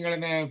நீங்கள்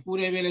அந்த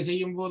கூரை வேலை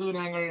செய்யும் போது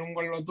நாங்கள்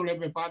உங்கள்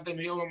ஒத்துழைப்பை பார்த்து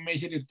மிகவும்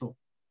மெய்சிலித்தோம்.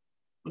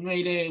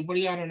 உண்மையிலே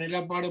இப்படியான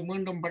நிலப்பாடு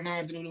மீண்டும்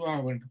பன்னாகத்தில் உருவாக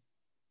வேண்டும்.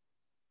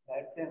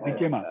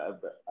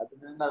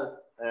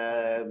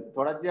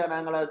 தொடர்ச்சியா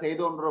நாங்கள் அதை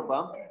செய்து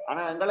கொண்டிருப்போம்.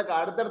 ஆனா எங்களுக்கு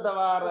அடுத்த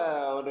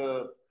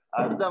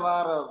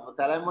வார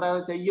தலைமுறை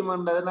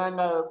செய்யும்ன்றது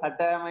நாங்கள்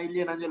கட்டாயமா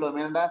இல்லைன்னு சொல்லுவோம்.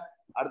 ஏன்டா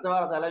அடுத்த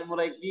வார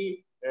தலைமுறைக்கு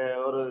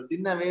ஒரு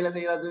சின்ன வேலை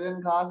செய்யறதுக்கு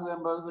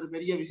காசுன்றது ஒரு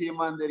பெரிய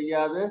விஷயமா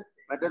தெரியாது.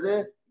 மற்றது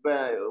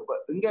இப்ப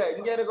இங்க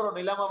இருக்கிற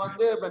நிலைமை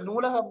வந்து இப்ப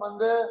நூலகம்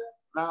வந்து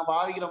நாங்க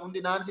பாவிக்கிற முந்தி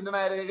நான்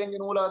சின்ன இருக்க இங்க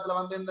நூலகத்துல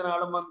வந்து இந்த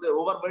நாளும் வந்து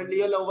ஒவ்வொரு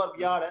வெள்ளியோ இல்ல ஒவ்வொரு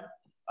வியாழன்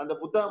அந்த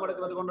புத்தகம்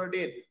எடுக்கிறது கொண்டு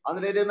அந்த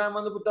டேட் நான்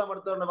வந்து புத்தகம்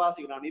எடுத்து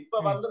வாசிக்கிறேன். இப்ப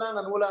வந்து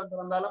நாங்க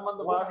நூலகத்துல வந்தாலும்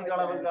வந்து வாசிக்கிற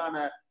அளவுக்கான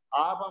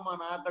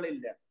ஆர்வமான ஆட்கள்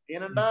இல்லை.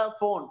 ஏனென்றா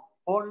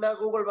போன்ல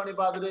கூகுள் பண்ணி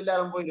பார்த்துட்டு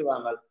எல்லாரும்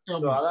போயிடுவாங்க.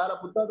 அதால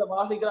புத்தகத்தை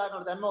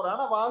வாசிக்கிறாங்க தன்மை.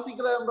 ஆனா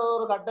வாசிக்கிறன்ற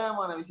ஒரு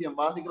கட்டாயமான விஷயம்,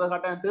 வாசிக்கிற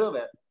கட்டாயம்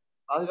தேவை,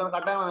 அதுக்கான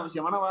கட்டாயமான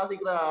விஷயம். ஆனா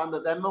வாசிக்கிற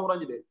அந்த தன்மை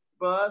குறைஞ்சிது.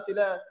 இப்ப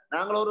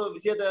நாங்கள ஒரு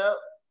விஷயத்த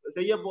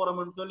செய்ய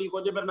போறோம்னு சொல்லி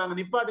கொஞ்சம் பேர் நாங்க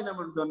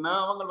நிப்பாட்டினோம்னு சொன்னா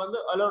அவங்க வந்து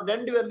அதுல ஒரு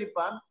 2 பேர்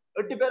நிப்பான்,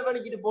 8 பேர்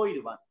வலிக்கிட்டு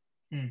போயிடுவான்.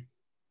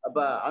 அப்ப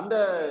அந்த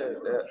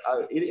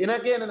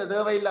எனக்கே இந்த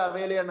தேவையில்லா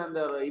வேலையான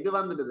அந்த இது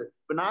வந்துடுது.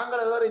 இப்ப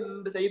நாங்கள் வேற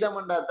இந்த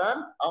செய்தோம்டாத்தான்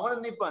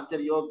அவன் நிப்பான்,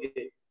 சரி ஓகே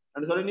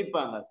சொல்லி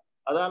நிப்பாங்க.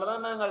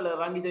 அதாலதான் நாங்கள்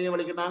ரங்கி செய்ய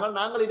வலிக்கிறாங்க.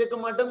 நாங்கள் இதுக்கு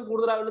மட்டும்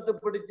கூடுதலா இழுத்து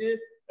பிடிச்சு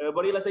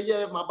படியில செய்ய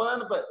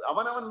அப்பதான் இப்ப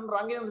அவன்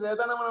ரங்கி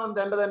அவன்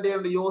தண்டை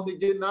என்று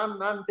யோசிச்சு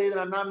நான்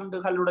செய்தேன், நான்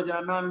கல்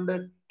உடைச்சேன், நான்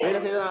வேலை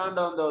செய்தான்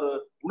அந்த ஒரு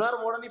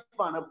உணர்வோட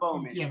நிற்பான்.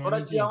 எப்பவுமே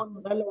தொடர்ச்சி அவன்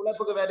நல்ல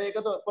உழைப்புக்கு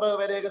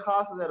வேறையக்க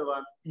காசு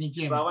தருவான்.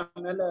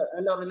 அவன்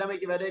நல்ல ஒரு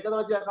நிலைமைக்கு வேறையக்க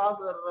தொடர்ச்சியா காசு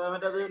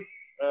தருவது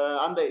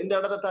அந்த இந்த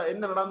இடத்த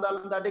என்ன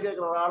நடந்தாலும் தட்டி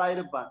கேட்கிற ஒரு ஆளா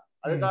இருப்பான்.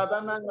 அதுக்காக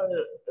தான் நாங்கள்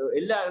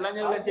எல்லா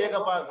இளைஞர்களையும்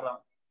சேர்க்க பார்க்கிறோம்.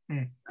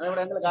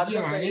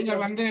 நீங்க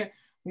வந்து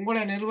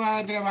உங்களை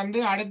நிர்வாகத்துல வந்து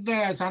அடுத்த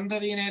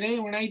சந்ததியினரை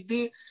இணைத்து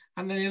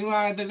அந்த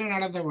நிர்வாகத்துக்கு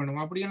நடத்த வேண்டும்.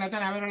 அப்படின்னா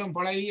தான் அவர்களும்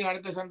பழகி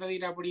அடுத்த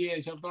சந்ததியில் அப்படியே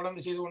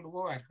தொடர்ந்து செய்து கொண்டு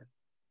போவார்கள்.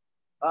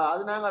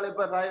 அது நாங்கள்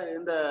இப்ப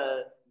இந்த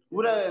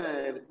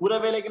புற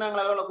வேலைக்கு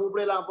நாங்கள் அவர்களை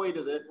கூப்பிடலாம்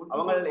போயிட்டுது.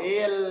 அவங்க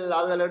ஏஎல்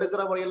அதுல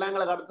எடுக்கிற படியெல்லாம்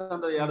எங்களுக்கு அடுத்த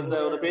சந்ததி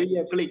அடுத்த ஒரு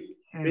பெரிய கிளிக்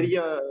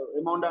பெரிய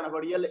அமௌண்டான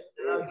படியல்.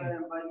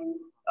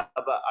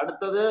 அப்ப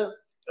அடுத்தது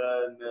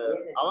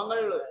அவங்க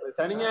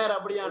சனி ஞாயிறு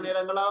அப்படியான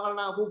நேரங்கள் அவங்க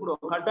நாங்க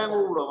கூப்பிடுவோம், கட்டாயம்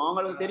கூப்பிடுவோம்.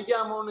 அவங்களுக்கு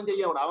தெரியாம ஒண்ணும்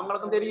செய்ய விடும்,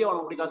 அவங்களுக்கும் தெரியணும்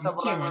இப்படி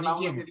கஷ்டப்படுறாங்க.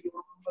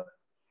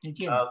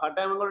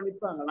 கட்டாயம்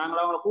நிற்பாங்க.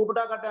 நாங்கள் அவங்களை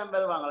கூப்பிட்டா கட்டாயம்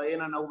பெறுவாங்க.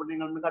 ஏன்னா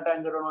நீங்க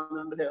கட்டாயம்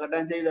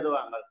கட்டாயம் செய்து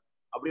தருவாங்க.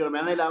 அப்படி ஒரு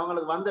மேனையில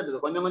அவங்களுக்கு வந்துடுது.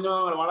 கொஞ்சம்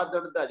அவங்க வளர்த்து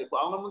எடுத்தாச்சு.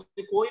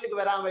 அவங்க கோயிலுக்கு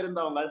வராம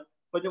இருந்தவங்க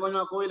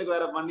கொஞ்சம் கோயிலுக்கு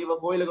வேற பண்ணி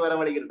கோயிலுக்கு வேற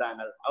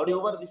வலிக்கிட்டாங்க. அப்படி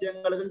ஒவ்வொரு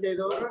விஷயங்களுக்கும்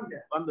செய்து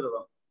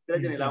வந்துடுவோம்.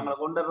 பிரச்சனை இல்லை, அவங்களை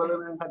கொண்டு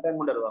வர்றது கட்டாயம்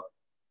கொண்டு வருவோம்.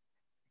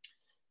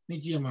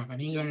 நிச்சயமாக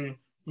நீங்கள்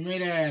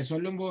உண்மையில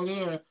சொல்லும் போது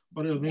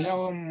ஒரு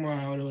மிகவும்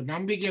ஒரு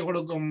நம்பிக்கை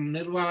கொடுக்கும்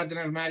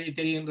நிர்வாகத்தினர் மாதிரி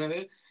தெரிகின்றது.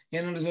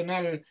 ஏனென்று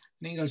சொன்னால்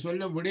நீங்கள்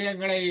சொல்லும்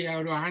விடயங்களை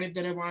ஒரு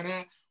ஆணித்தரமான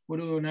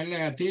ஒரு நல்ல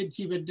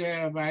தேர்ச்சி பெற்ற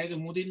வயது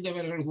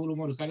முதிர்ந்தவர்கள்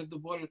கூறும் ஒரு கருத்து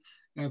போல்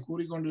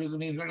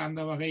கூறிக்கொண்டிருக்கிறீர்கள்.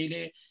 அந்த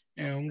வகையிலே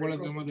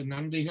உங்களுக்கு நமது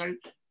நன்றிகள்.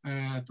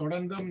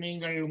 தொடர்ந்தும்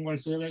நீங்கள்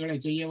உங்கள் சேவைகளை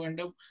செய்ய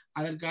வேண்டும்.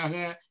 அதற்காக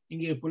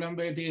இங்கே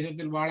புலம்பெயர்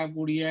தேசத்தில்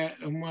வாழக்கூடிய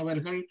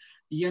எம்மவர்கள்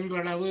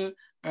இயன்றளவு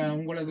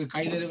உங்களுக்கு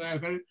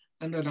கைதருவார்கள்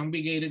என்ற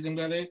நம்பிக்கை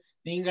இருக்கின்றது.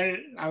 நீங்கள்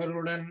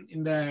அவர்களுடன்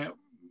இந்த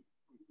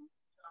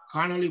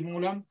காணொளி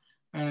மூலம்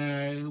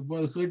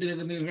இப்போது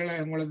கேட்டிருக்கின்றீர்கள்.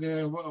 உங்களுக்கு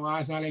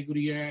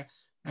வாசாலைக்குரிய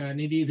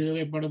நிதி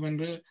தேவைப்படும்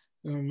என்று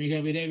மிக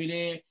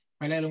விரைவிலே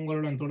பலர்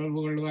உங்களுடன் தொடர்பு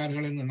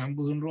கொள்வார்கள் என்று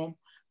நம்புகின்றோம்.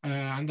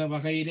 அந்த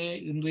வகையிலே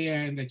இன்றைய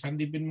இந்த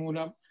சந்திப்பின்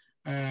மூலம்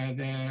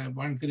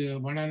திரு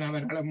வனன்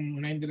அவர்களும்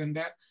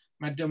இணைந்திருந்தார்.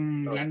 மற்றும்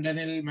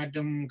லண்டனில்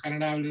மற்றும்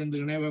கனடாவில் இருந்து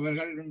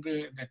இணைபவர்கள். இன்று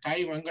இந்த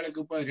டைம்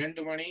எங்களுக்கு இப்போ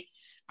 2 மணி.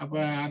 அப்ப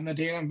அந்த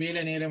நேரம்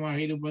வேலை நேரமாக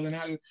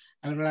இருப்பதனால்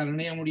அவர்களால்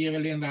இணைய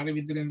முடியவில்லை என்று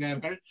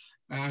அறிவித்திருந்தார்கள்.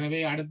 ஆகவே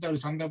அடுத்த ஒரு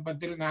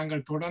சந்தர்ப்பத்தில்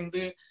நாங்கள்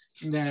தொடர்ந்து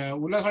இந்த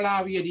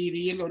உலகளாவிய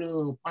ரீதியில் ஒரு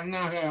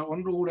பண்ணாக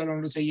ஒன்று கூடல்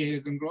ஒன்று செய்ய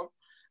இருக்கின்றோம்.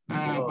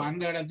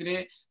 அந்த இடத்திலே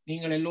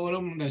நீங்கள்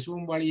எல்லோரும் இந்த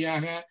சூம்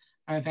வழியாக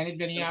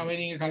தனித்தனியாகவே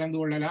நீங்கள் கலந்து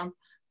கொள்ளலாம்.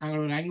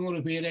 நாங்கள் ஒரு 500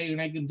 பேரை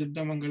இணைக்கும்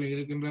திட்டம் எங்களுக்கு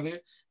இருக்கின்றது.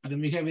 அது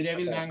மிக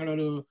விரைவில் நாங்கள்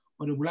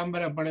ஒரு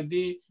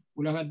விளம்பரப்படுத்தி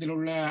உலகத்தில்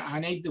உள்ள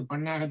அனைத்து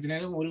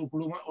பன்னாகத்தினரும்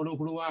ஒரு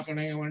குழுவாக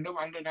இணைய வேண்டும்.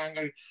 அன்று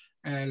நாங்கள்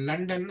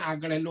லண்டன்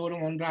ஆக்கள்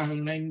எல்லோரும் ஒன்றாக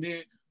இணைந்து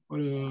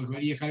ஒரு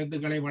பெரிய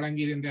கருத்துக்களை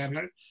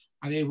வழங்கியிருந்தார்கள்.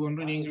 அதே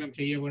போன்று நீங்களும்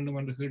செய்ய வேண்டும்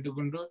என்று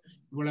கேட்டுக்கொண்டு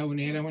இவ்வளவு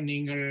நேரமும்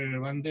நீங்கள்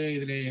வந்து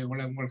இதில்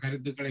உங்கள்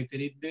கருத்துக்களை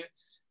தெரிவித்து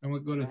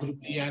நமக்கு ஒரு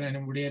திருப்தியான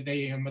விடயத்தை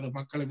எமது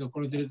மக்களுக்கு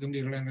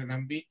கொடுத்திருக்கின்றீர்கள் என்று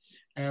நம்பி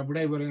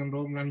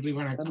விடைபெறுகின்றோம். நன்றி,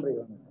 வணக்கம்.